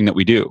 Everything that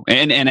we do,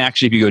 and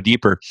actually, if you go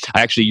deeper,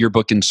 your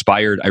book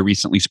inspired. I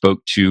recently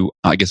spoke to,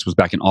 I guess it was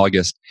back in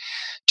August,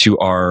 to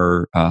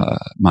our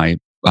my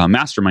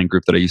mastermind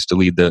group that I used to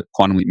lead, the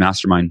Quantum Leap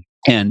Mastermind,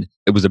 and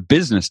it was a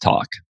business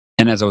talk.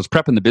 And as I was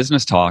prepping the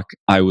business talk,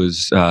 I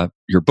was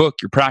your book,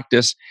 your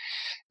practice.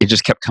 It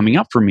just kept coming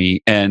up for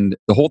me. And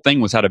the whole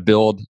thing was how to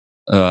build,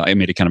 I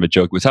made a kind of a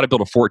joke, it was how to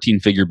build a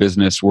 14-figure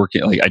business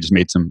working, I just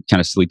made some kind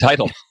of silly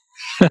title.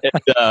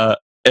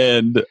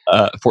 and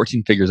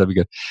 14 figures, that'd be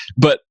good.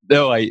 But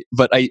no, I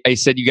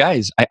said, you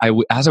guys,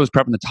 as I was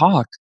prepping the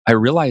talk, I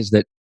realized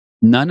that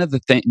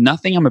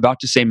nothing I'm about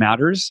to say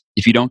matters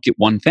if you don't get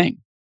one thing.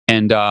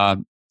 And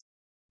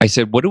I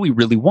said, what do we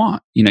really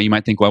want? You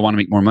might think, well, I want to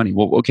make more money.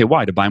 Well, okay,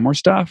 why? To buy more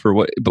stuff or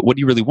what? But what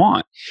do you really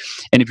want?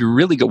 And if you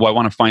really go, well, I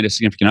want to find a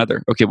significant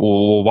other. Okay,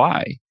 well,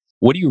 why?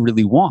 What do you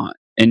really want?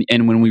 And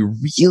when we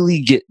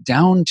really get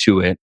down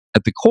to it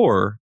at the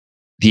core,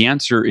 the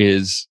answer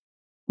is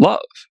love.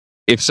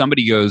 If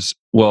somebody goes,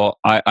 well,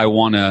 I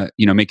want to,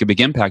 make a big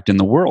impact in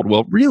the world.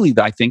 Well, really,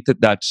 I think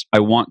that's,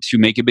 I want to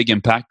make a big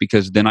impact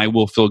because then I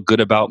will feel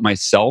good about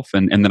myself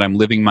and that I'm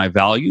living my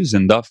values,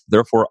 and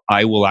therefore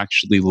I will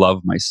actually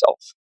love myself.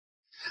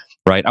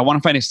 Right? I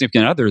want to find a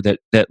significant other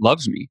that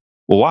loves me.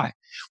 Well, why?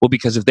 Well,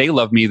 because if they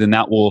love me, then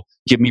that will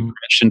give me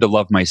permission to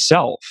love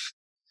myself.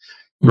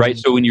 Right?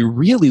 So when you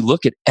really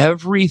look at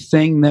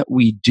everything that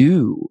we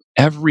do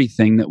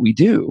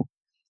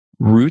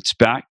roots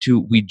back to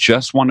we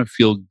just want to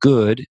feel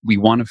good. We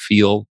want to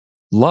feel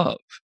love.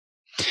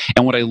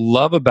 And what I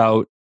love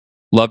about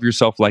Love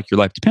Yourself Like Your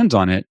Life Depends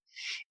on It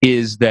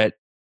is that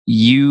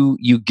you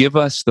give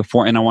us the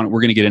form, and I want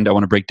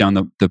to break down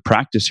the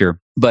practice here,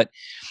 but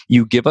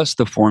you give us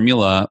the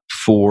formula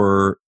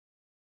for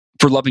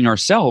loving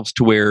ourselves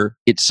to where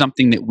it's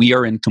something that we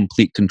are in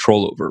complete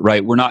control over,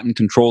 right? We're not in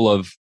control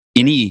of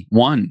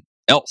anyone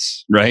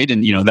else, right?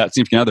 And that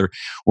significant other,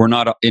 we're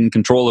not in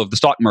control of the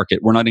stock market.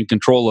 We're not in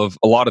control of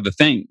a lot of the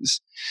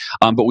things,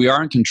 but we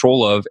are in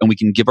control of, and we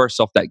can give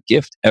ourselves that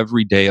gift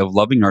every day of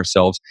loving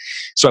ourselves.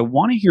 So I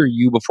want to hear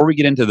you before we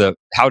get into the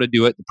how to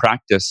do it, the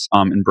practice,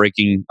 and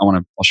breaking.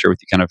 I'll share with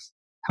you kind of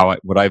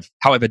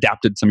how I've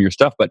adapted some of your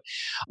stuff. But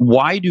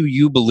why do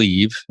you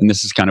believe? And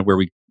this is kind of where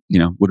we,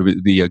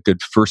 would be a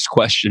good first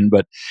question,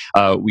 but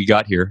we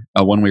got here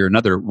one way or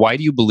another. Why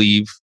do you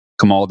believe,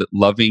 Kamal, that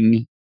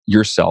loving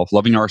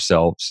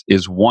ourselves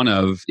is one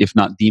of, if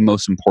not the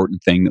most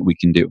important thing that we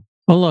can do?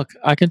 Well, look,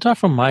 I can talk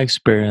from my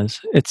experience.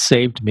 It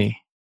saved me.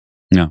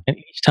 Yeah. And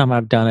each time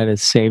I've done it, it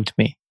saved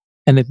me.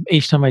 And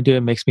each time I do it,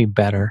 it makes me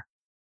better.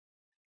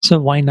 So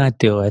why not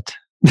do it?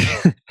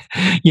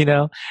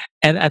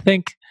 And I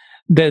think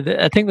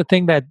the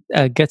thing that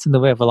gets in the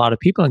way of a lot of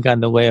people and got in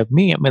the way of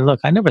me. I mean,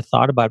 look, I never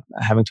thought about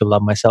having to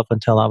love myself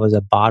until I was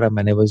at bottom,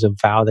 and it was a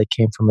vow that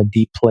came from a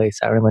deep place.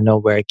 I don't even know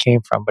where it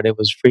came from, but it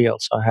was real,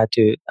 so I had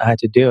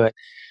to do it.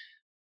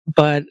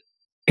 But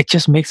it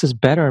just makes us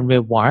better, and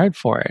we're wired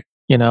for it.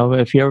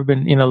 If you ever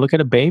been, look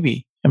at a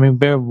baby. I mean,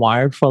 we're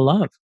wired for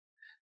love.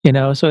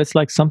 So it's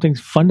like something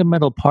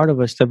fundamental part of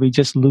us that we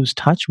just lose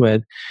touch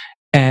with.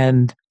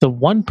 And the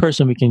one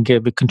person we can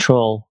give the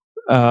control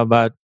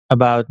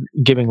about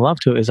giving love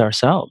to is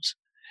ourselves.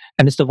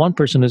 And it's the one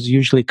person who's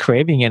usually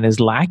craving it and is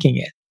lacking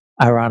it,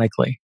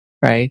 ironically,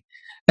 right?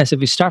 And so if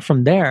we start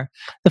from there,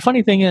 the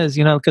funny thing is,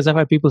 because I've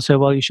had people say,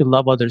 well, you should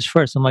love others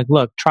first. I'm like,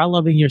 look, try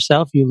loving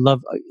yourself. You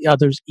love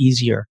others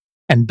easier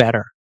and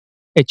better.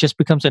 It just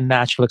becomes a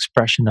natural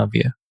expression of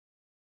you,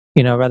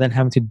 rather than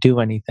having to do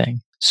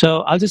anything.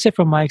 So I'll just say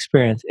from my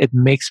experience, it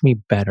makes me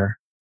better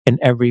in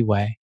every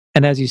way.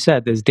 And as you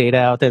said, there's data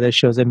out there that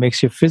shows it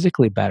makes you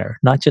physically better,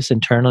 not just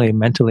internally,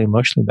 mentally,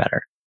 emotionally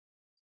better.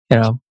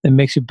 It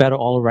makes you better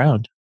all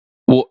around.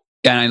 Well,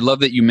 and I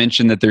love that you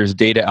mentioned that there's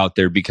data out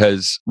there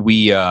because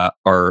we,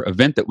 our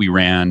event that we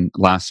ran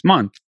last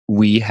month,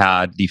 we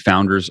had the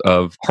founders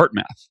of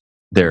HeartMath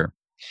there.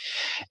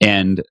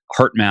 And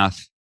HeartMath,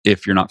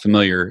 if you're not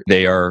familiar,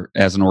 they are,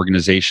 as an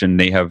organization,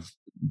 they have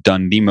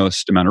done the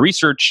most amount of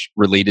research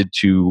related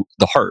to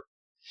the heart,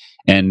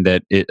 and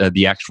that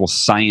the actual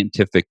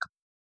scientific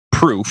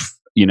proof,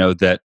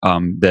 that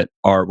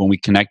when we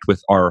connect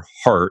with our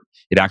heart,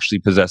 it actually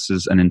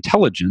possesses an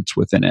intelligence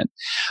within it.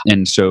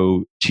 And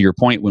so, to your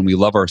point, when we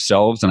love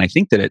ourselves, and I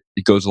think that it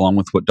goes along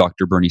with what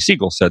Dr. Bernie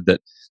Siegel said,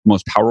 that the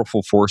most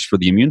powerful force for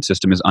the immune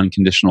system is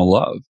unconditional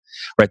love.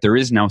 Right? There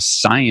is now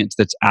science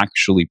that's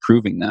actually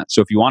proving that.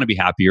 So if you want to be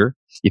happier,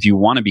 if you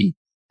want to be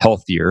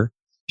healthier,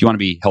 if you want to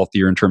be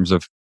healthier in terms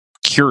of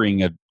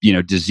curing a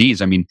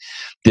disease, I mean,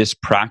 this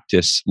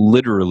practice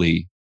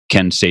literally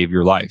can save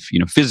your life,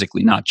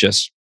 physically, not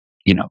just,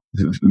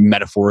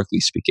 metaphorically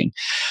speaking.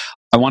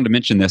 I wanted to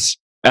mention this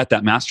at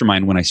that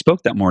mastermind when I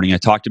spoke that morning. I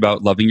talked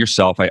about loving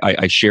yourself.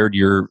 I shared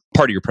your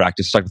part of your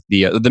practice, like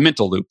the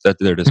mental loop.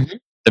 There it is. Mm-hmm.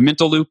 The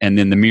mental loop, and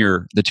then the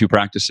mirror, the two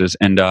practices.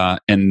 And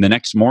the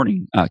next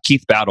morning,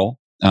 Keith Battle,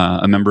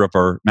 a member of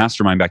our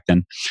mastermind back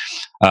then,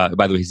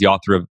 by the way, he's the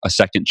author of A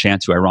Second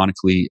Chance, who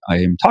ironically I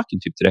am talking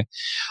to today.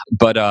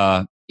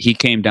 But he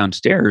came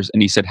downstairs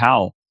and he said,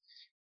 Hal,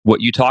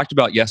 what you talked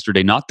about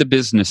yesterday, not the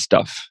business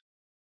stuff,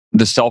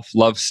 the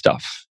self-love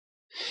stuff.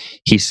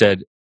 He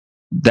said,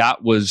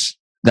 that was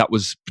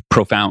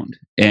profound,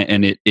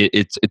 and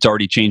it's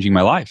already changing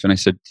my life. And I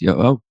said,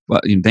 oh,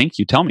 well, thank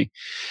you. Tell me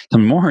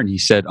more. And he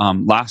said,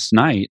 last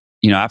night,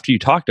 after you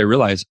talked, I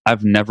realized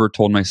I've never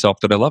told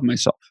myself that I love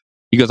myself.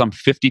 He goes, I'm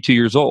 52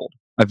 years old.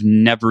 I've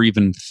never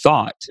even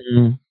thought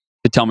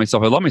to tell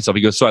myself I love myself.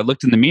 He goes, so I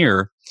looked in the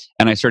mirror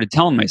and I started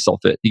telling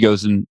myself it. He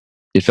goes, and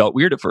it felt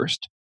weird at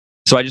first.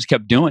 So I just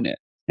kept doing it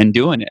and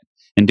doing it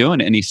and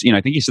doing it. And he's, I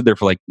think he stood there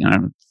for like,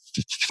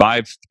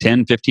 5,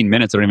 10, 15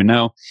 minutes. I don't even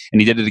know. And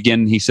he did it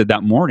again. He said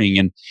that morning,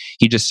 and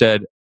he just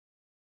said,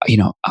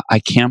 I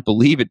can't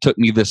believe it took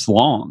me this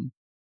long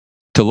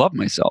to love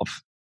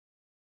myself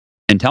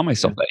and tell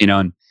myself that,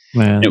 and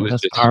man, it was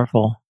that's just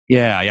powerful.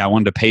 Yeah. I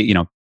wanted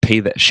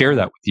to share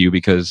that with you,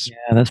 because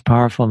that's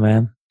powerful,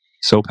 man.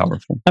 So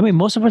powerful. I mean,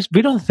 most of us,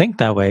 we don't think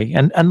that way.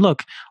 And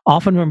look,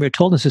 often when we're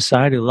told in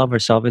society to love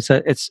ourselves,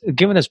 it's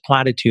given us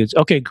platitudes.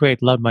 Okay,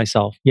 great, love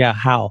myself. Yeah,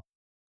 how?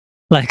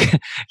 Like,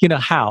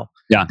 how?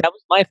 Yeah. That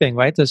was my thing,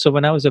 right? So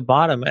when I was at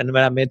bottom and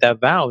when I made that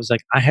vow, it was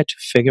like, I had to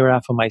figure it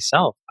out for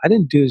myself. I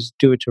didn't do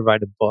it to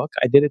write a book.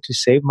 I did it to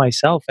save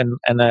myself and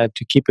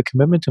to keep a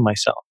commitment to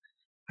myself.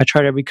 I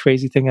tried every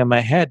crazy thing in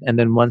my head. And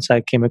then once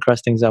I came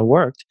across things that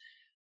worked,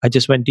 I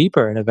just went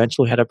deeper and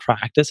eventually had a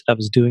practice that I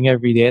was doing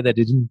every day that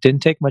didn't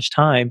take much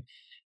time,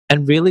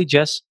 and really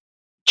just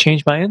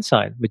changed my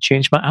inside, but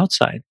changed my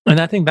outside. And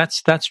I think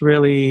that's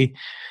really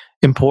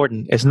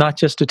important. It's not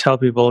just to tell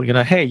people,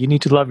 hey, you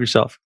need to love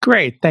yourself.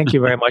 Great, thank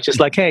you very much. It's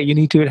like, hey, you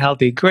need to eat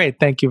healthy. Great,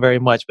 thank you very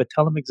much. But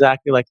tell them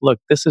exactly like, look,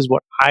 this is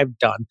what I've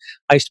done.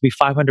 I used to be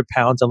 500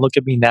 pounds and look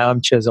at me now,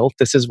 I'm chiseled.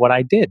 This is what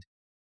I did,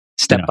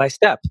 step by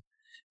step.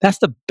 That's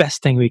the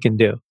best thing we can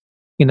do.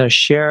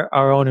 Share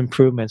our own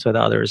improvements with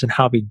others and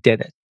how we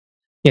did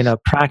it,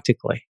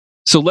 practically.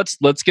 So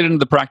let's get into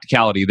the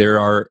practicality.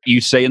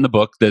 You say in the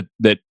book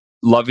that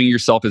loving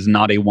yourself is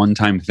not a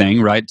one-time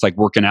thing, right? It's like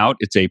working out.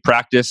 It's a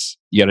practice.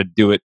 You got to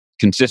do it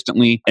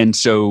consistently. And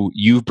so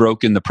you've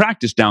broken the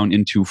practice down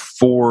into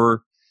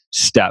 4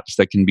 steps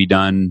that can be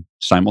done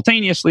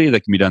simultaneously,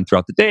 that can be done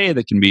throughout the day,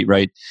 that can be,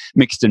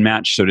 mixed and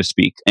matched, so to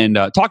speak. And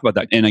talk about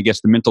that. And I guess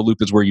the mental loop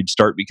is where you'd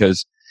start,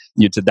 because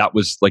you said that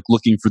was like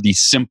looking for the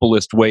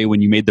simplest way when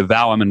you made the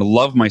vow, I'm going to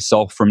love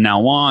myself from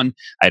now on.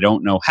 I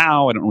don't know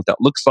how. I don't know what that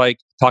looks like.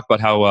 Talk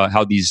about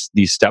how these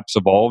steps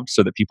evolved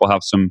so that people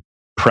have some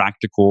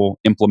practical,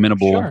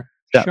 implementable.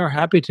 Sure,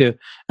 happy to.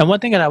 And one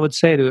thing that I would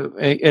say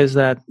is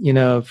that,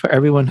 for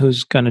everyone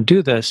who's going to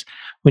do this,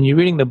 when you're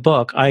reading the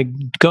book, I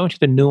go into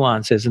the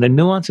nuances, and the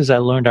nuances I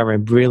learned are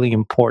really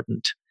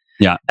important.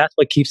 Yeah. That's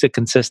what keeps it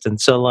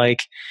consistent. So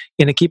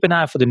keep an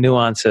eye for the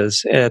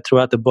nuances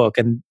throughout the book.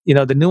 And,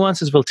 the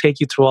nuances will take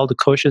you through all the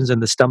cushions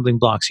and the stumbling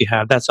blocks you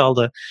have. That's all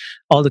the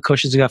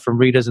cushions you got from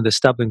readers and the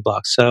stumbling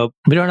blocks. So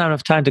we don't have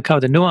enough time to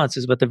cover the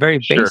nuances, but the very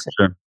basic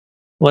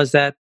was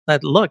that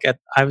look,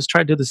 I was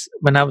trying to do this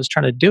when I was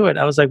trying to do it.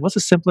 I was like, what's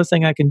the simplest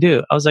thing I can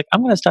do? I was like,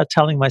 I'm going to start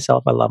telling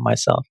myself I love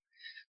myself.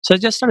 So I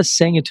just started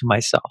saying it to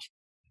myself.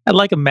 And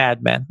like a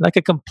madman, like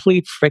a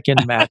complete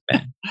freaking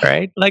madman,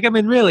 right? Like, I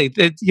mean, really,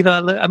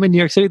 I'm in New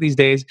York City these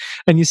days,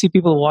 and you see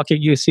people walking,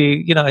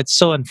 it's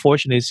so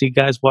unfortunate to see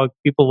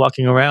people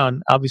walking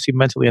around, obviously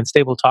mentally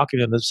unstable, talking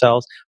to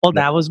themselves. Well,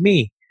 that was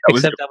me,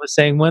 except I was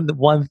saying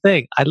one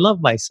thing. I love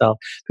myself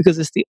because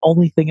it's the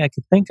only thing I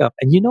could think of.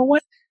 And you know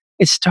what?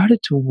 It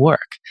started to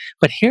work.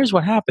 But here's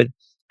what happened.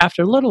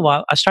 After a little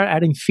while, I started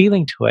adding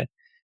feeling to it.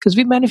 Because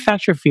we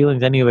manufacture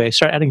feelings anyway,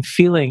 start adding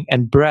feeling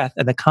and breath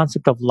and the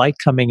concept of light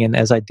coming in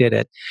as I did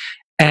it.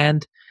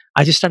 And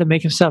I just started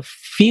making myself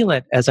feel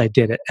it as I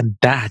did it. And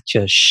that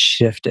just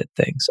shifted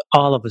things.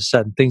 All of a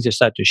sudden, things just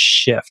started to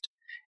shift.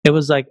 It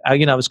was like, I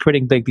was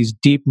creating like these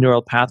deep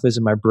neural pathways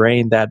in my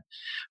brain that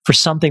for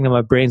something that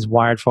my brain's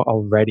wired for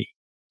already.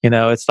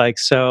 It's like,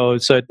 so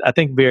I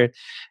think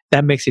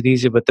that makes it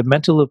easier. But the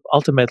mental loop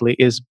ultimately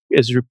is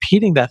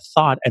repeating that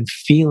thought and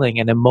feeling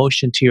and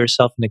emotion to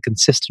yourself in a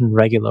consistent,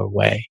 regular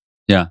way.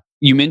 Yeah.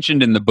 You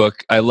mentioned in the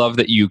book, I love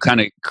that you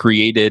kind of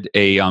created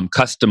a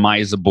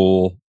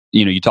customizable,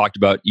 you talked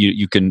about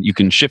you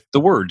can shift the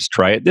words,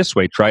 try it this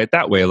way, try it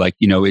that way. Like,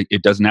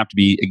 it doesn't have to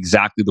be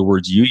exactly the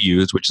words you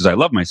use, which is I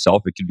love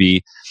myself. It could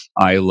be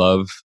I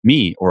love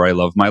me, or I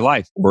love my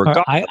life, or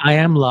God. I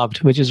am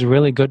loved, which is a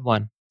really good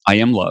one. I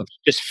am loved.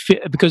 Just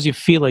because you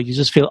feel it, you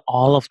just feel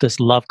all of this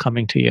love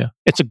coming to you.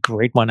 It's a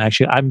great one,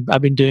 actually.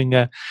 I've been doing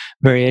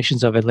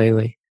variations of it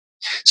lately.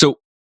 So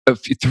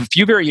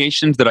few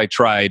variations that I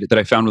tried that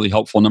I found really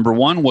helpful. Number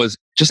one was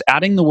just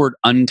adding the word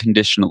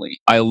unconditionally.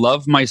 I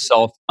love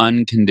myself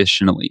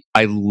unconditionally.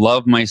 I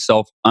love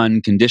myself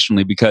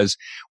unconditionally, because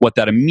what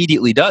that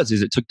immediately does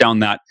is it took down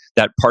that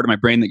part of my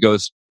brain that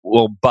goes,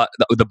 well, but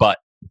the but.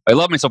 I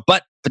love myself,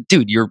 but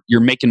dude, you're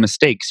making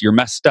mistakes. You're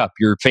messed up.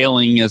 You're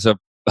failing as a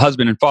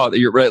husband and father.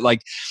 You're right,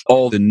 like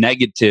all the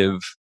negative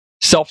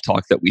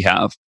self-talk that we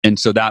have. And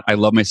so that I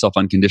love myself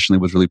unconditionally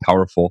was really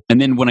powerful.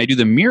 And then when I do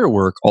the mirror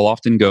work, I'll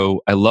often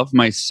go, I love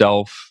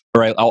myself,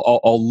 or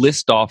I'll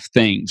list off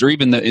things, or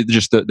even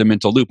the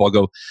mental loop. I'll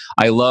go,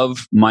 I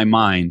love my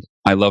mind.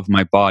 I love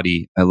my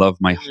body. I love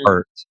my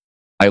heart.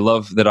 I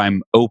love that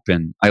I'm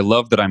open. I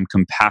love that I'm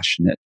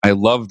compassionate. I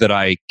love that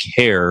I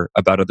care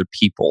about other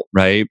people,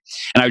 right?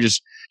 And I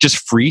just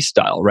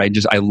freestyle, right?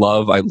 Just I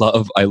love.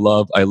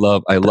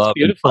 That's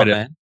beautiful,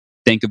 man.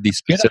 Think of these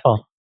specific.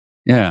 Beautiful.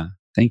 Yeah.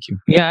 Thank you.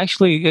 Yeah,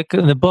 actually,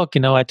 in the book,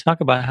 I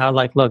talk about how,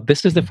 like, look,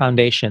 this is the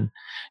foundation,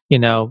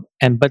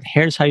 but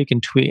here's how you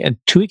can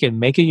tweak it,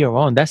 make it your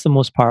own. That's the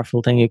most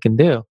powerful thing you can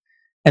do.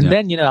 And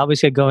Yeah. then,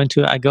 obviously, I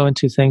go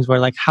into things where,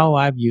 like, how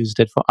I've used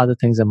it for other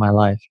things in my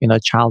life,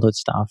 childhood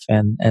stuff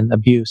and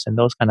abuse and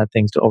those kind of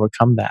things to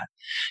overcome that.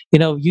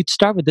 You'd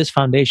start with this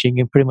foundation,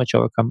 you can pretty much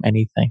overcome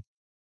anything.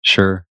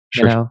 Sure.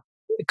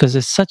 Because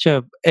it's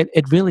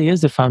it really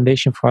is the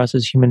foundation for us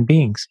as human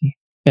beings.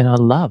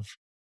 Love.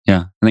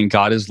 Yeah, I think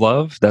God is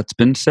love. That's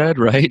been said,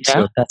 right?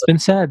 Yeah, that's been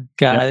said.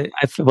 God,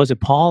 was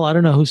it Paul? I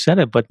don't know who said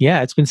it, but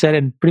yeah, it's been said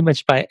in pretty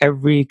much by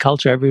every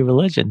culture, every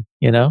religion.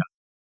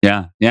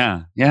 Yeah.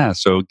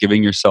 So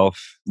giving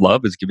yourself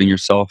love is giving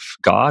yourself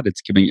God.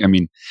 It's giving. I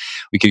mean,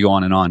 we could go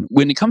on and on.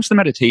 When it comes to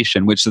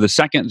meditation,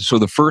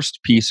 the first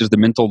piece is the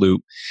mental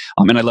loop,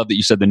 and I love that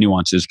you said the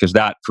nuances, because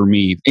that for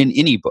me in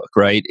any book,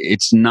 right?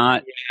 It's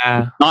not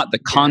the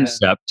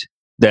concept.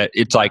 That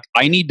it's like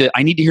I need to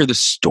hear the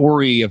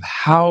story of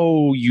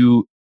how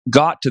you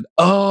got to.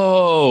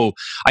 Oh,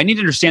 I need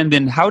to understand.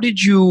 Then how did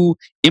you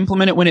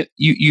implement it when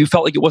you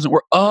felt like it wasn't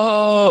work?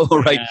 Oh,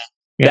 right.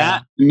 Yeah.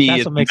 That to me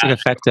that's what makes it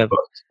effective.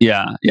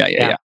 Yeah.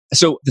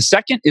 So the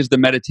second is the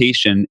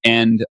meditation,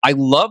 and I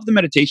love the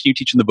meditation you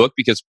teach in the book,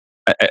 because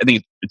I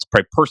think it's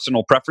probably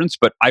personal preference,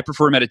 but I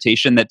prefer a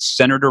meditation that's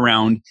centered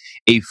around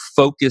a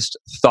focused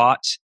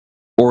thought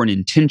or an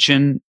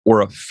intention or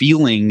a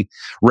feeling,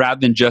 rather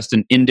than just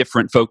an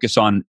indifferent focus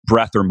on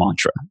breath or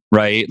mantra,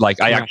 right?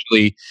 Like I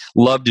actually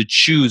love to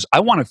choose.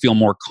 I want to feel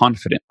more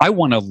confident. I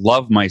want to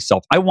love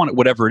myself. I want it,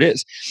 whatever it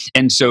is.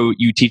 And so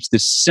you teach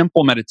this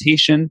simple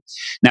meditation.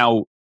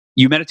 Now,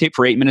 you meditate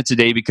for 8 minutes a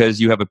day because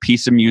you have a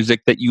piece of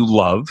music that you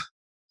love.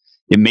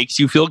 It makes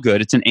you feel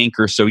good. It's an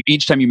anchor. So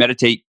each time you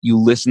meditate, you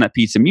listen to that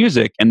piece of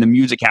music, and the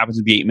music happens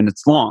to be 8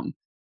 minutes long.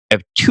 I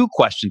have two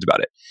questions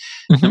about it.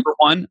 Mm-hmm. Number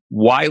one,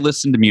 why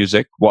listen to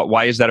music?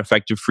 Why is that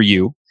effective for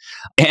you?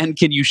 And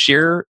can you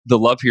share the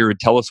love here and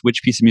tell us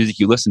which piece of music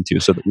you listen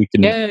to, so that we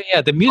can?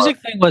 Yeah. The music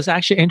thing was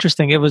actually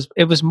interesting. It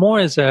was more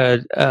as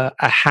a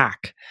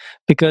hack,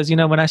 because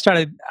when I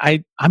started,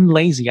 I'm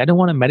lazy. I don't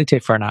want to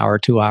meditate for an hour or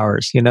 2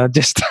 hours.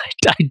 Just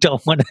I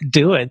don't want to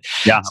do it.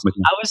 Yeah, so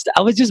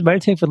I was just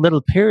meditating for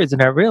little periods,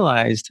 and I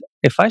realized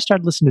if I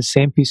start listening to the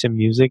same piece of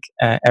music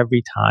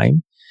every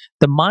time,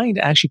 the mind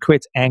actually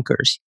creates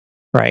anchors.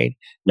 Right.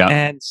 Yeah.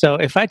 And so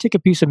if I take a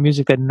piece of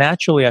music that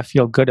naturally I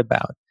feel good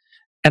about,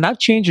 and I've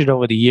changed it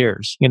over the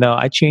years,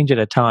 I change it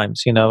at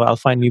times, I'll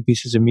find new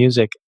pieces of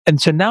music. And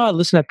so now I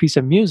listen to that piece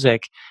of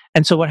music.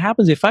 And so what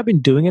happens if I've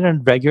been doing it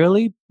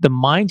regularly, the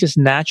mind just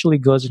naturally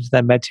goes into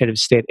that meditative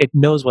state. It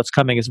knows what's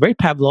coming. It's very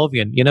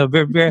Pavlovian,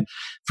 we're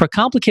for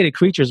complicated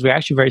creatures, we're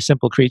actually very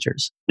simple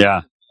creatures.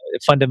 Yeah.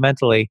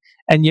 Fundamentally.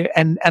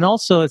 And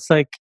also it's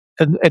like,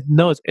 it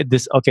knows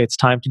it's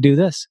time to do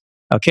this.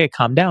 Okay,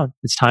 calm down.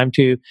 It's time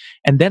to,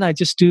 and then I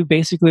just do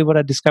basically what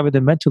I discovered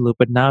in mental loop,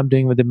 but now I'm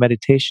doing with the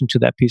meditation to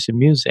that piece of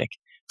music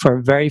for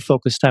a very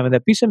focused time. And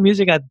that piece of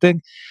music, I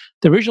think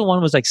the original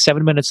one was like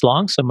 7 minutes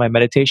long. So my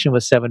meditation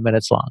was 7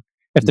 minutes long.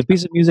 If the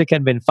piece of music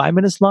had been 5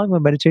 minutes long, my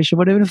meditation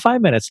would have been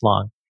 5 minutes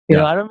long. I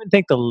don't even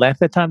think the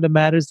length of time that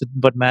matters.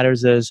 What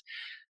matters is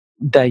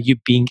that you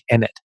being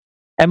in it.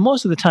 And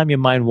most of the time your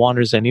mind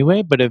wanders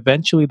anyway, but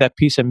eventually that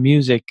piece of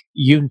music,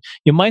 your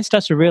mind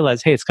starts to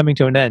realize, hey, it's coming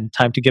to an end,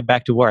 time to get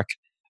back to work,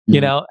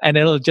 and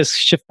it'll just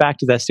shift back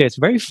to that state. It's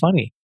very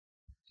funny.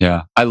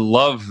 Yeah. I'm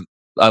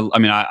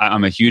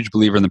a huge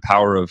believer in the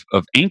power of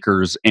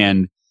anchors,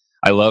 and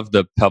I love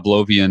the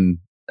Pavlovian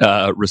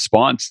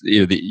response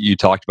that you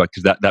talked about,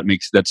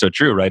 because that's so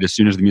true, right? As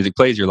soon as the music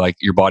plays, you're like,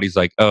 your body's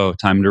like, oh,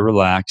 time to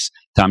relax,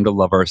 time to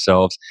love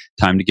ourselves,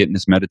 time to get in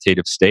this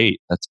meditative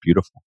state. That's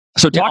beautiful.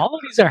 So all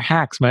of these are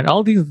hacks, man.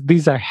 All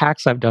these are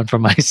hacks I've done for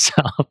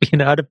myself,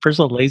 out of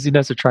personal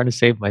laziness or trying to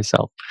save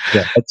myself.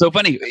 Yeah, it's so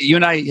funny. You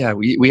and I,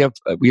 we have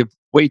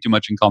way too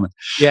much in common.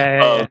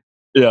 Yeah.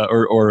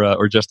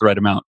 Or just the right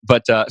amount.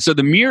 But so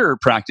the mirror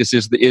practice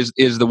is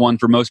the one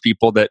for most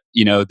people that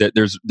that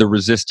there's the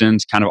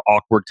resistance, kind of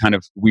awkward, kind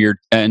of weird,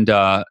 and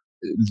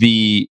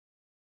the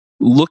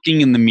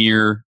looking in the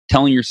mirror,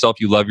 telling yourself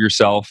you love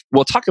yourself.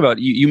 Well, talk about,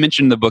 you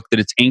mentioned in the book that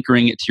it's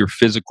anchoring it to your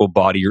physical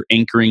body. You're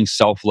anchoring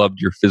self-love to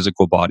your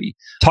physical body.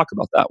 Talk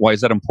about that. Why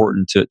is that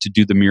important to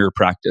do the mirror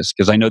practice?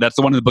 Because I know that's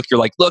the one in the book you're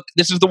like, look,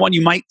 this is the one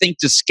you might think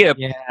to skip.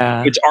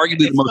 Yeah. It's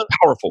arguably the most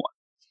powerful one.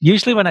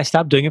 Usually when I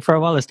stop doing it for a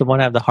while, it's the one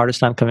I have the hardest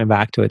time coming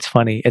back to. It's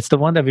funny. It's the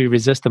one that we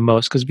resist the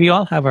most because we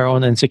all have our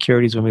own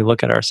insecurities when we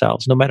look at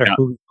ourselves, no matter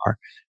who we are.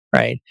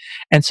 Right.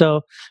 And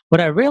so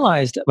what I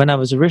realized when I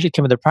was originally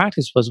coming to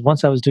practice was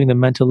once I was doing the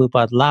mental loop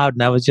out loud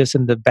and I was just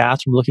in the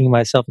bathroom looking at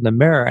myself in the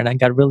mirror and I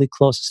got really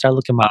close and started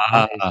looking at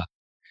my eyes.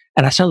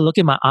 And I started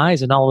looking at my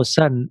eyes and all of a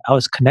sudden I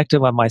was connected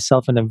with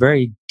myself in a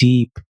very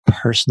deep,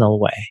 personal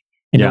way.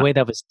 In a way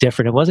that was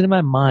different. It wasn't in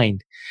my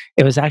mind.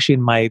 It was actually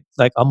in my,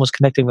 like almost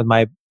connecting with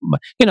my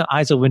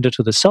eyes a window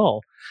to the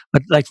soul,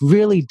 but like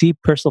really deep,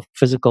 personal,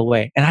 physical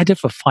way. And I did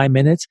for 5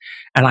 minutes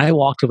and I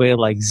walked away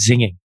like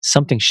zinging.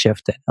 Something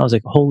shifted. I was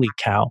like, holy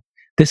cow,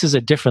 this is a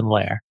different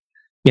layer.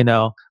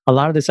 A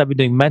lot of this I've been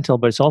doing mental,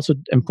 but it's also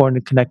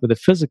important to connect with the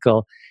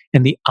physical.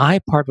 And the eye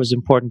part was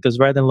important because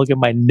rather than look at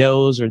my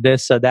nose or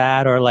this or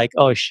that, or like,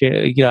 oh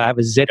shit, I have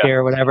a zit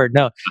here or whatever.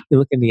 No, you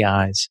look in the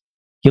eyes.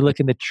 You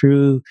look in the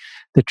truth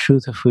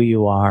of who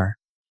you are.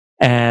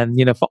 And,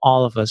 for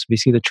all of us, we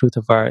see the truth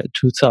of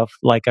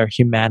our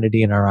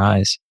humanity in our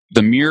eyes.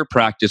 The mirror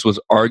practice was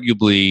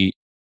arguably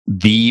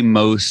the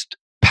most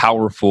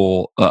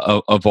powerful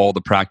of all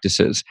the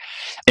practices.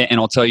 And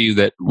I'll tell you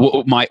that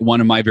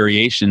one of my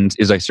variations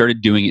is I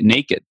started doing it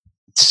naked.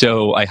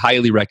 So I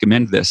highly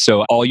recommend this.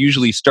 So I'll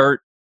usually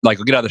start, like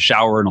I'll get out of the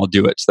shower and I'll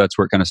do it. So that's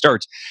where it kind of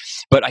starts.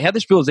 But I had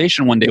this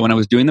realization one day when I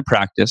was doing the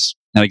practice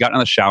and I got out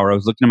of the shower, I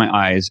was looking in my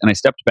eyes and I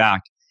stepped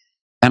back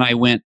and I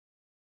went,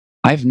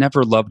 I've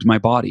never loved my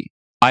body.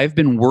 I've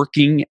been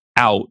working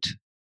out,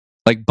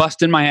 like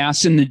busting my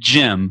ass in the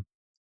gym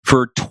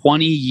for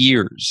 20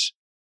 years.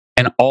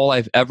 And all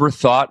I've ever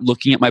thought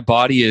looking at my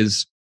body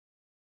is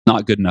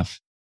not good enough.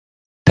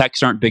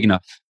 Pecs aren't big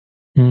enough.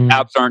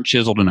 Abs aren't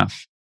chiseled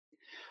enough.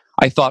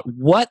 I thought,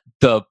 what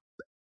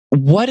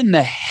in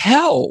the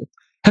hell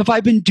have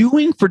I been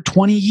doing for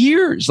 20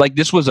 years? Like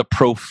this was a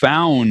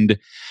profound,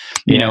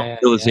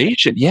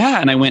 realization. Yeah.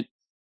 And I went,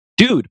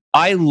 dude,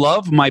 I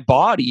love my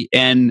body.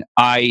 And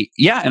I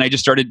just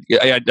started,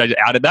 I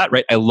added that,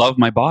 right? I love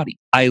my body.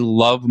 I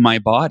love my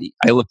body.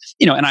 I love,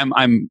 and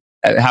I'm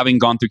having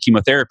gone through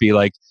chemotherapy,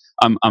 like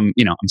I'm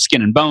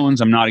skin and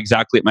bones. I'm not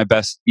exactly at my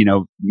best,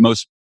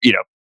 most,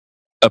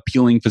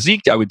 appealing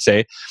physique, I would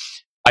say.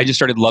 I just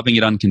started loving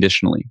it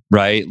unconditionally,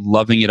 right?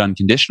 Loving it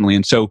unconditionally.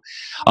 And so,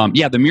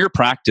 the mirror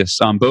practice,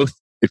 both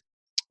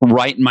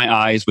right in my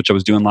eyes, which I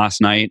was doing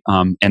last night.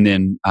 And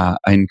then I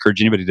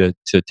encourage anybody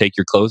to take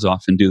your clothes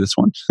off and do this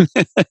one.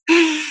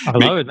 I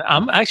love it.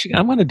 I'm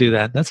going to do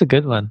that. That's a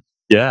good one.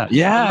 Yeah.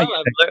 Yeah.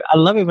 I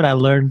love it when I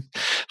learn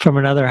from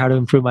another how to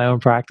improve my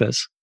own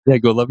practice. Yeah.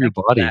 Go love your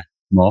body.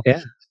 Well,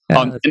 yeah.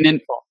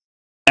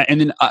 And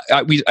then I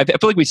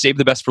feel like we saved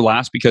the best for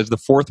last because the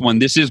fourth one,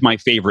 this is my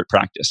favorite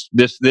practice.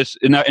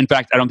 In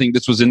fact, I don't think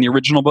this was in the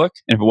original book.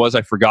 And if it was,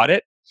 I forgot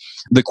it.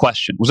 The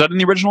question, was that in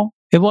the original?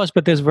 It was,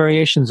 but there's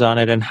variations on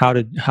it and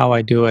how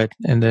I do it.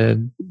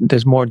 And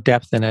there's more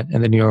depth in it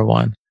in the newer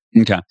one.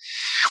 Okay.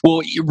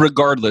 Well,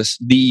 regardless,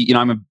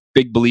 I'm a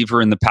big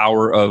believer in the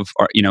power of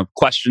our,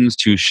 questions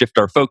to shift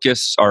our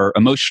focus, our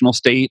emotional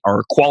state,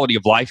 our quality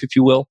of life, if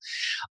you will.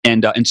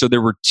 And so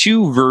there were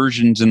two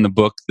versions in the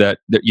book that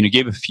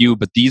gave a few,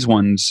 but these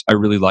ones I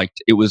really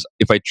liked. It was,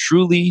 if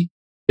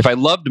I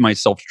loved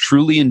myself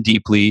truly and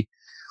deeply,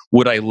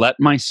 would I let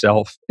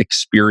myself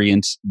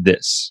experience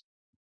this?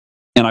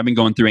 And I've been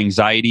going through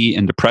anxiety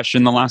and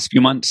depression the last few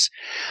months.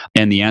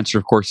 And the answer,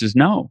 of course, is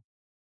no.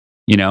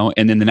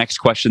 And then the next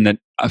question that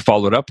I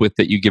followed up with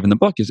that you give in the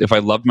book is, if I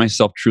loved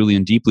myself truly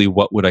and deeply,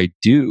 what would I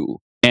do?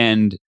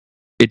 And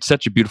it's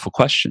such a beautiful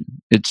question.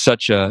 It's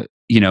such a,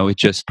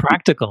 it's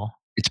practical.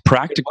 It's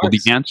practical. The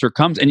answer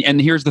comes.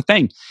 And here's the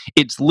thing.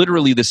 It's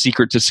literally the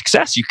secret to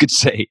success, you could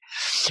say.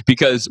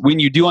 Because when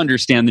you do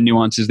understand the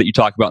nuances that you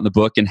talk about in the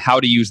book and how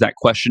to use that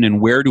question and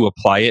where to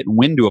apply it and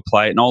when to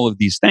apply it and all of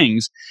these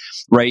things,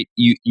 right?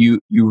 You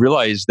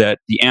realize that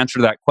the answer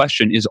to that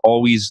question is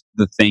always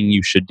the thing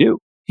you should do.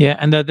 Yeah.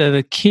 And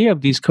the key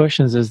of these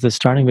questions is the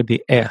starting with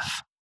the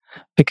if.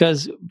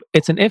 Because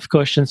it's an if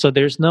question, so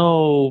there's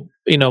no,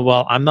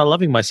 well, I'm not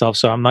loving myself,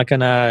 so I'm not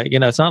gonna,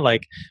 it's not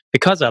like,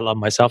 because I love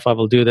myself, I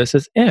will do this.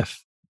 It's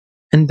if.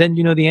 And then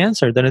you know the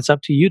answer, then it's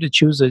up to you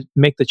to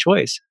make the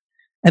choice.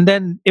 And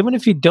then even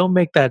if you don't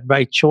make that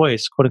right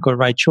choice, quote unquote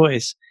right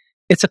choice,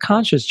 it's a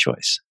conscious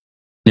choice.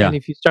 Yeah. And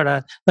if you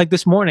start like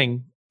this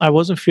morning, I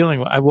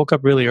woke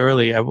up really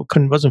early,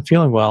 wasn't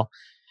feeling well.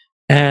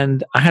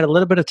 And I had a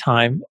little bit of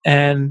time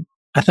and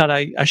I thought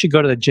I should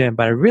go to the gym,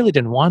 but I really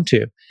didn't want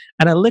to.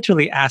 And I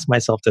literally asked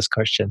myself this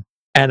question.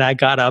 And I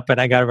got up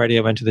and I got ready.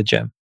 I went to the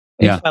gym.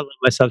 Yeah. If I loved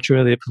myself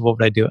truly, what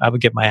would I do? I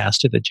would get my ass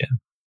to the gym.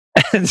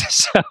 And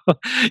so,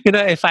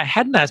 if I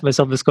hadn't asked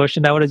myself this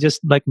question, I would have just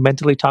like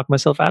mentally talked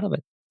myself out of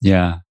it.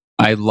 Yeah.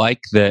 I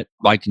like that.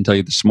 I can tell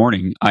you this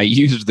morning, I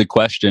used the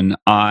question.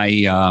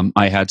 I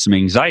had some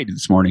anxiety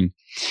this morning,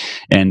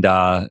 and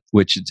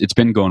which it's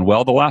been going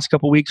well the last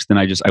couple of weeks. Then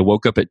I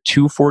woke up at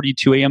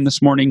 2:42 a.m.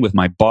 this morning with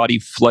my body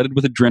flooded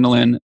with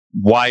adrenaline,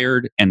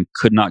 wired, and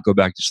could not go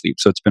back to sleep.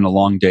 So it's been a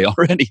long day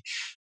already.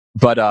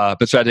 But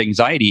so I had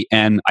anxiety,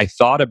 and I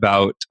thought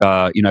about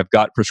I've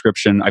got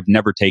prescription. I've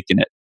never taken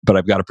it, but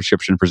I've got a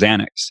prescription for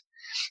Xanax,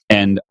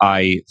 and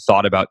I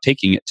thought about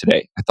taking it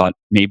today. I thought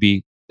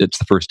maybe it's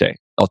the first day.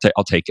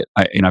 I'll take it.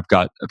 I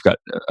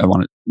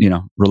want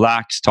to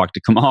relax, talk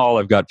to Kamal.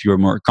 I've got a few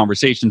more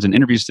conversations and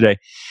interviews today,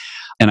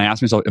 and I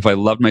asked myself, if I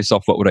loved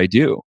myself, what would I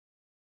do?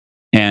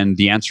 And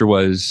the answer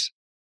was,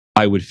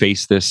 I would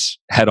face this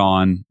head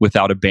on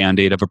without a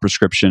band-aid of a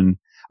prescription.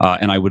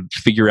 And I would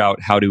figure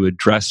out how to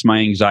address my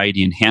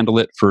anxiety and handle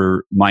it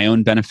for my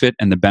own benefit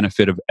and the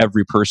benefit of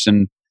every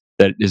person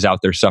that is out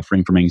there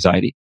suffering from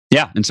anxiety.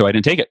 Yeah, and so I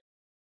didn't take it.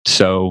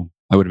 So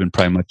I would have been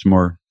probably much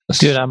more.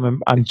 Dude,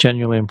 I'm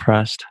genuinely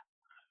impressed.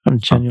 I'm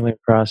genuinely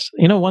impressed.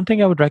 One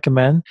thing I would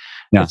recommend,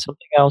 that's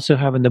something I also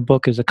have in the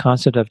book, is the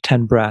concept of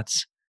 10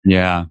 breaths.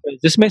 Yeah.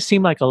 This may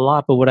seem like a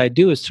lot, but what I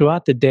do is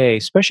throughout the day,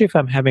 especially if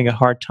I'm having a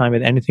hard time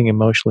with anything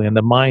emotionally, and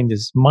the mind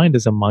is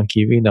a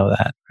monkey, we know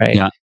that, right?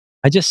 Yeah.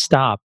 I just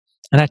stop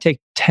and I take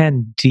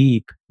 10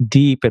 deep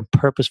and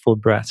purposeful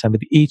breaths. And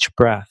with each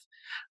breath,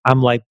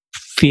 I'm like,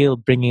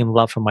 bringing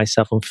love for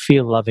myself and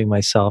feel loving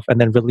myself,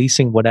 and then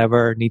releasing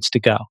whatever needs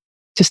to go.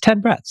 Just 10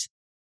 breaths,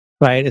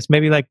 right? It's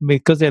maybe like,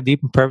 because they're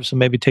deep and purposeful,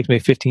 maybe it takes me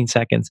 15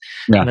 seconds.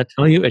 Yeah. And I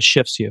tell you, it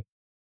shifts you.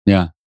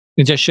 Yeah.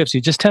 It just shifts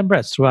you. Just 10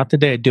 breaths throughout the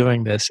day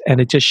doing this.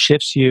 And it just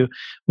shifts you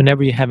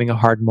whenever you're having a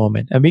hard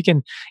moment. And we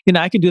can,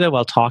 I can do that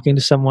while talking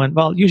to someone.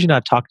 Well, usually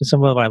not talking to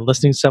someone, while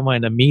listening to someone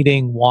in a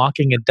meeting,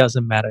 walking, it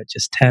doesn't matter.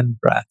 Just 10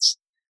 breaths.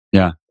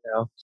 Yeah.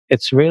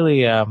 It's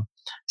really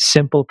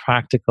simple,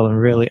 practical, and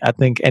really, I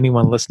think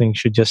anyone listening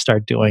should just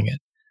start doing it.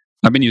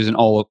 I've been using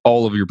all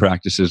of your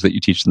practices that you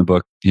teach in the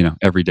book,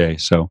 every day.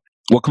 So,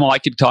 well, Kamal, I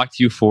could talk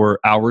to you for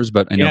hours,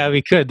 but I know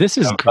we could. This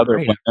is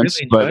great.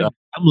 I'm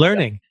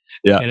learning.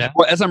 Yeah.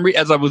 Well, as I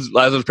was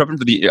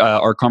prepping for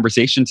our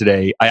conversation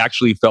today, I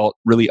actually felt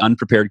really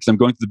unprepared because I'm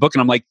going through the book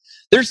and I'm like,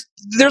 there's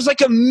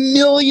like a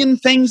million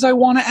things I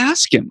want to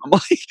ask him. I'm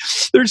like,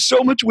 there's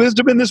so much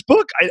wisdom in this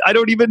book. I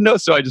don't even know.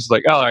 So I just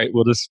like, all right,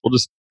 we'll just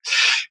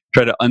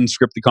try to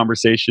unscript the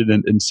conversation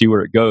and see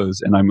where it goes.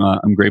 And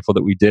I'm grateful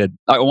that we did.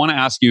 I want to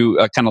ask you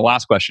a kind of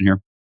last question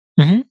here.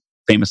 Mm-hmm.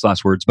 Famous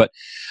last words, but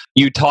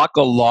you talk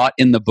a lot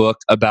in the book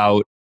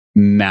about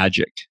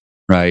magic,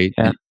 right?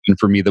 Yeah. And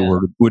for me, the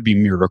word would be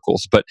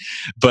miracles. But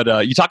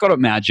you talk about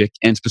magic,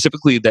 and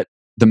specifically that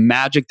the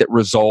magic that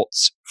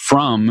results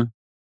from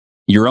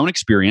your own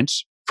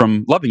experience,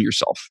 from loving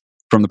yourself,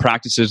 from the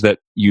practices that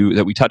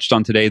we touched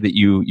on today, that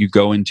you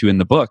go into in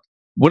the book.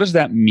 What does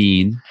that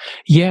mean?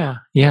 Yeah,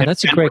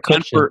 that's a great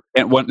question.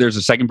 There's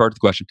a second part of the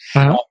question.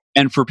 Uh-huh.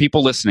 And for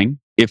people listening,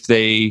 if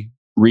they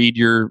read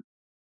your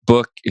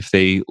book, if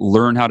they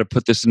learn how to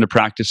put this into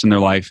practice in their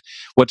life,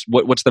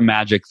 what's the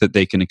magic that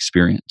they can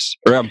experience,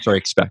 or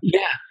expect?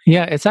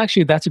 Yeah,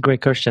 that's a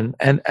great question,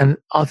 and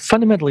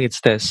fundamentally it's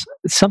this.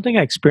 Something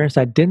I experienced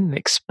I didn't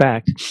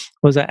expect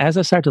was that as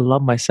I started to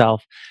love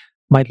myself,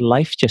 my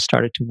life just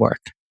started to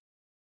work.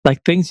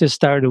 Like things just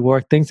started to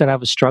work. Things that I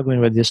was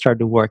struggling with just started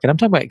to work, and I'm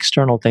talking about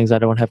external things I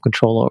don't have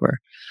control over.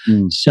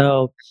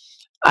 So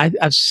I've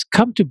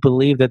come to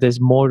believe that there's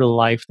more to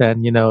life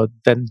than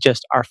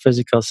just our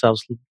physical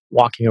selves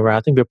walking around.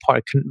 I think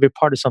we're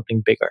part of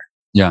something bigger.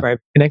 Yeah. Right.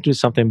 Connected to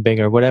something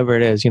bigger, whatever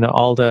it is.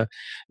 All the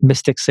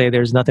mystics say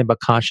there's nothing but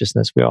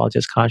consciousness. We're all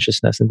just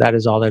consciousness, and that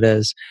is all it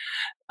is.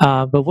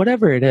 But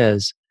whatever it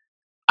is,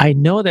 I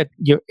know that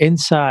your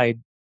inside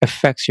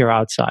affects your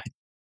outside.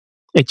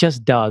 It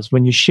just does.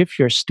 When you shift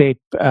your state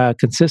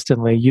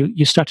consistently,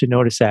 you start to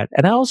notice that.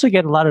 And I also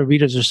get a lot of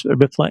readers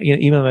replying,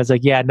 even as like,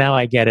 yeah, now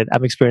I get it.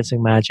 I'm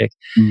experiencing magic.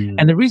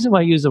 And the reason why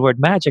I use the word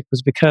magic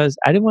was because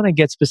I didn't want to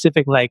get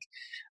specific, like,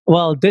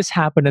 well, this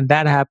happened and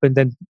that happened.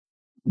 And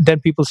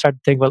then people start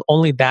to think, well,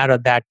 only that or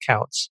that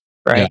counts,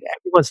 right? Yeah.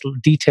 Everyone's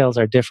details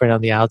are different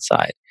on the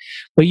outside.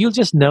 But you'll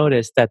just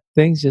notice that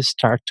things just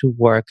start to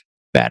work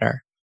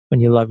better when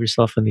you love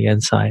yourself on the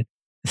inside.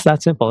 It's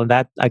that simple. And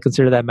that I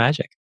consider that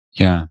magic.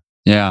 Yeah.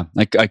 Yeah,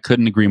 I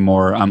couldn't agree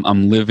more.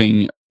 I'm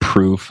living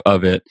proof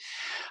of it.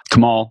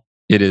 Kamal,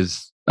 it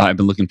is. I've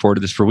been looking forward to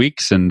this for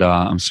weeks, and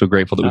I'm so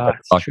grateful that we got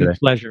to talk today. True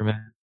pleasure,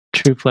 man.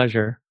 True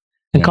pleasure.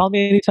 And call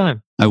me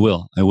anytime. I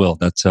will.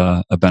 That's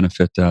a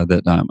benefit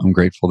that I'm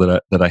grateful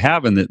that I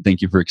have, and that thank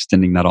you for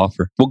extending that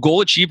offer. Well,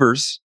 goal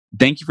achievers,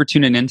 thank you for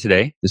tuning in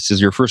today. This is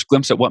your first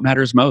glimpse at what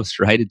matters most,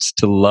 right? It's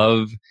to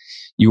love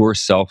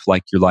yourself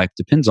like your life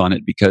depends on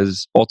it,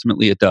 because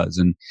ultimately it does.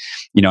 And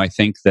I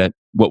think that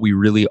what we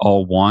really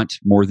all want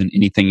more than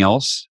anything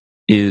else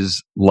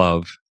is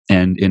love.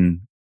 And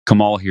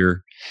Kamal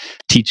here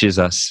teaches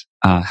us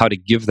how to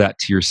give that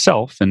to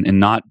yourself and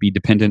not be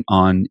dependent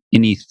on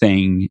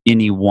anything,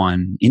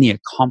 anyone, any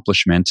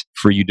accomplishment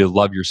for you to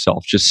love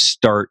yourself. Just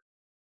start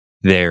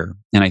there.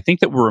 And I think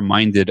that we're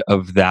reminded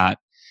of that,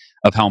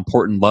 of how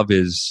important love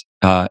is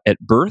at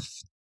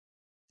birth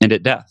and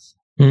at death.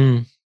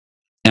 Mm.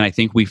 And I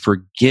think we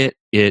forget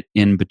it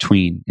in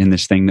between in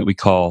this thing that we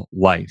call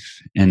life.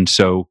 And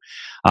so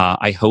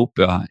I hope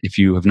if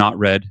you have not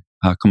read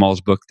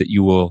Kamal's book, that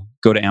you will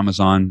go to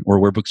Amazon or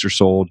where books are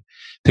sold,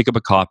 pick up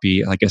a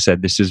copy. Like I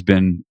said,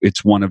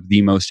 it's one of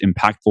the most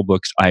impactful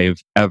books I have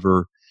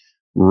ever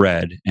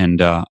read.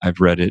 And I've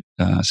read it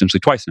essentially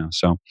twice now.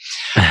 So,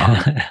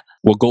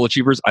 well, goal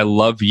achievers, I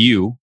love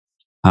you.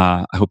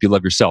 I hope you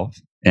love yourself.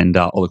 And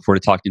I'll look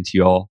forward to talking to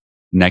you all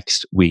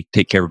next week.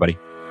 Take care, everybody.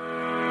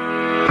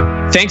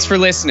 Thanks for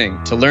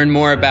listening. To learn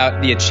more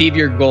about the Achieve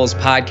Your Goals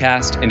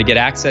podcast and to get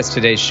access to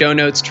today's show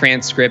notes,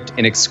 transcript,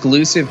 and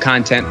exclusive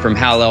content from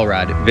Hal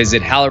Elrod,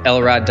 visit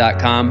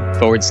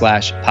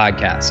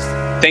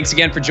halelrod.com/podcast. Thanks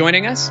again for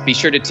joining us. Be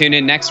sure to tune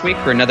in next week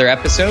for another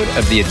episode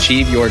of the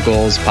Achieve Your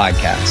Goals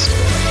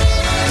podcast.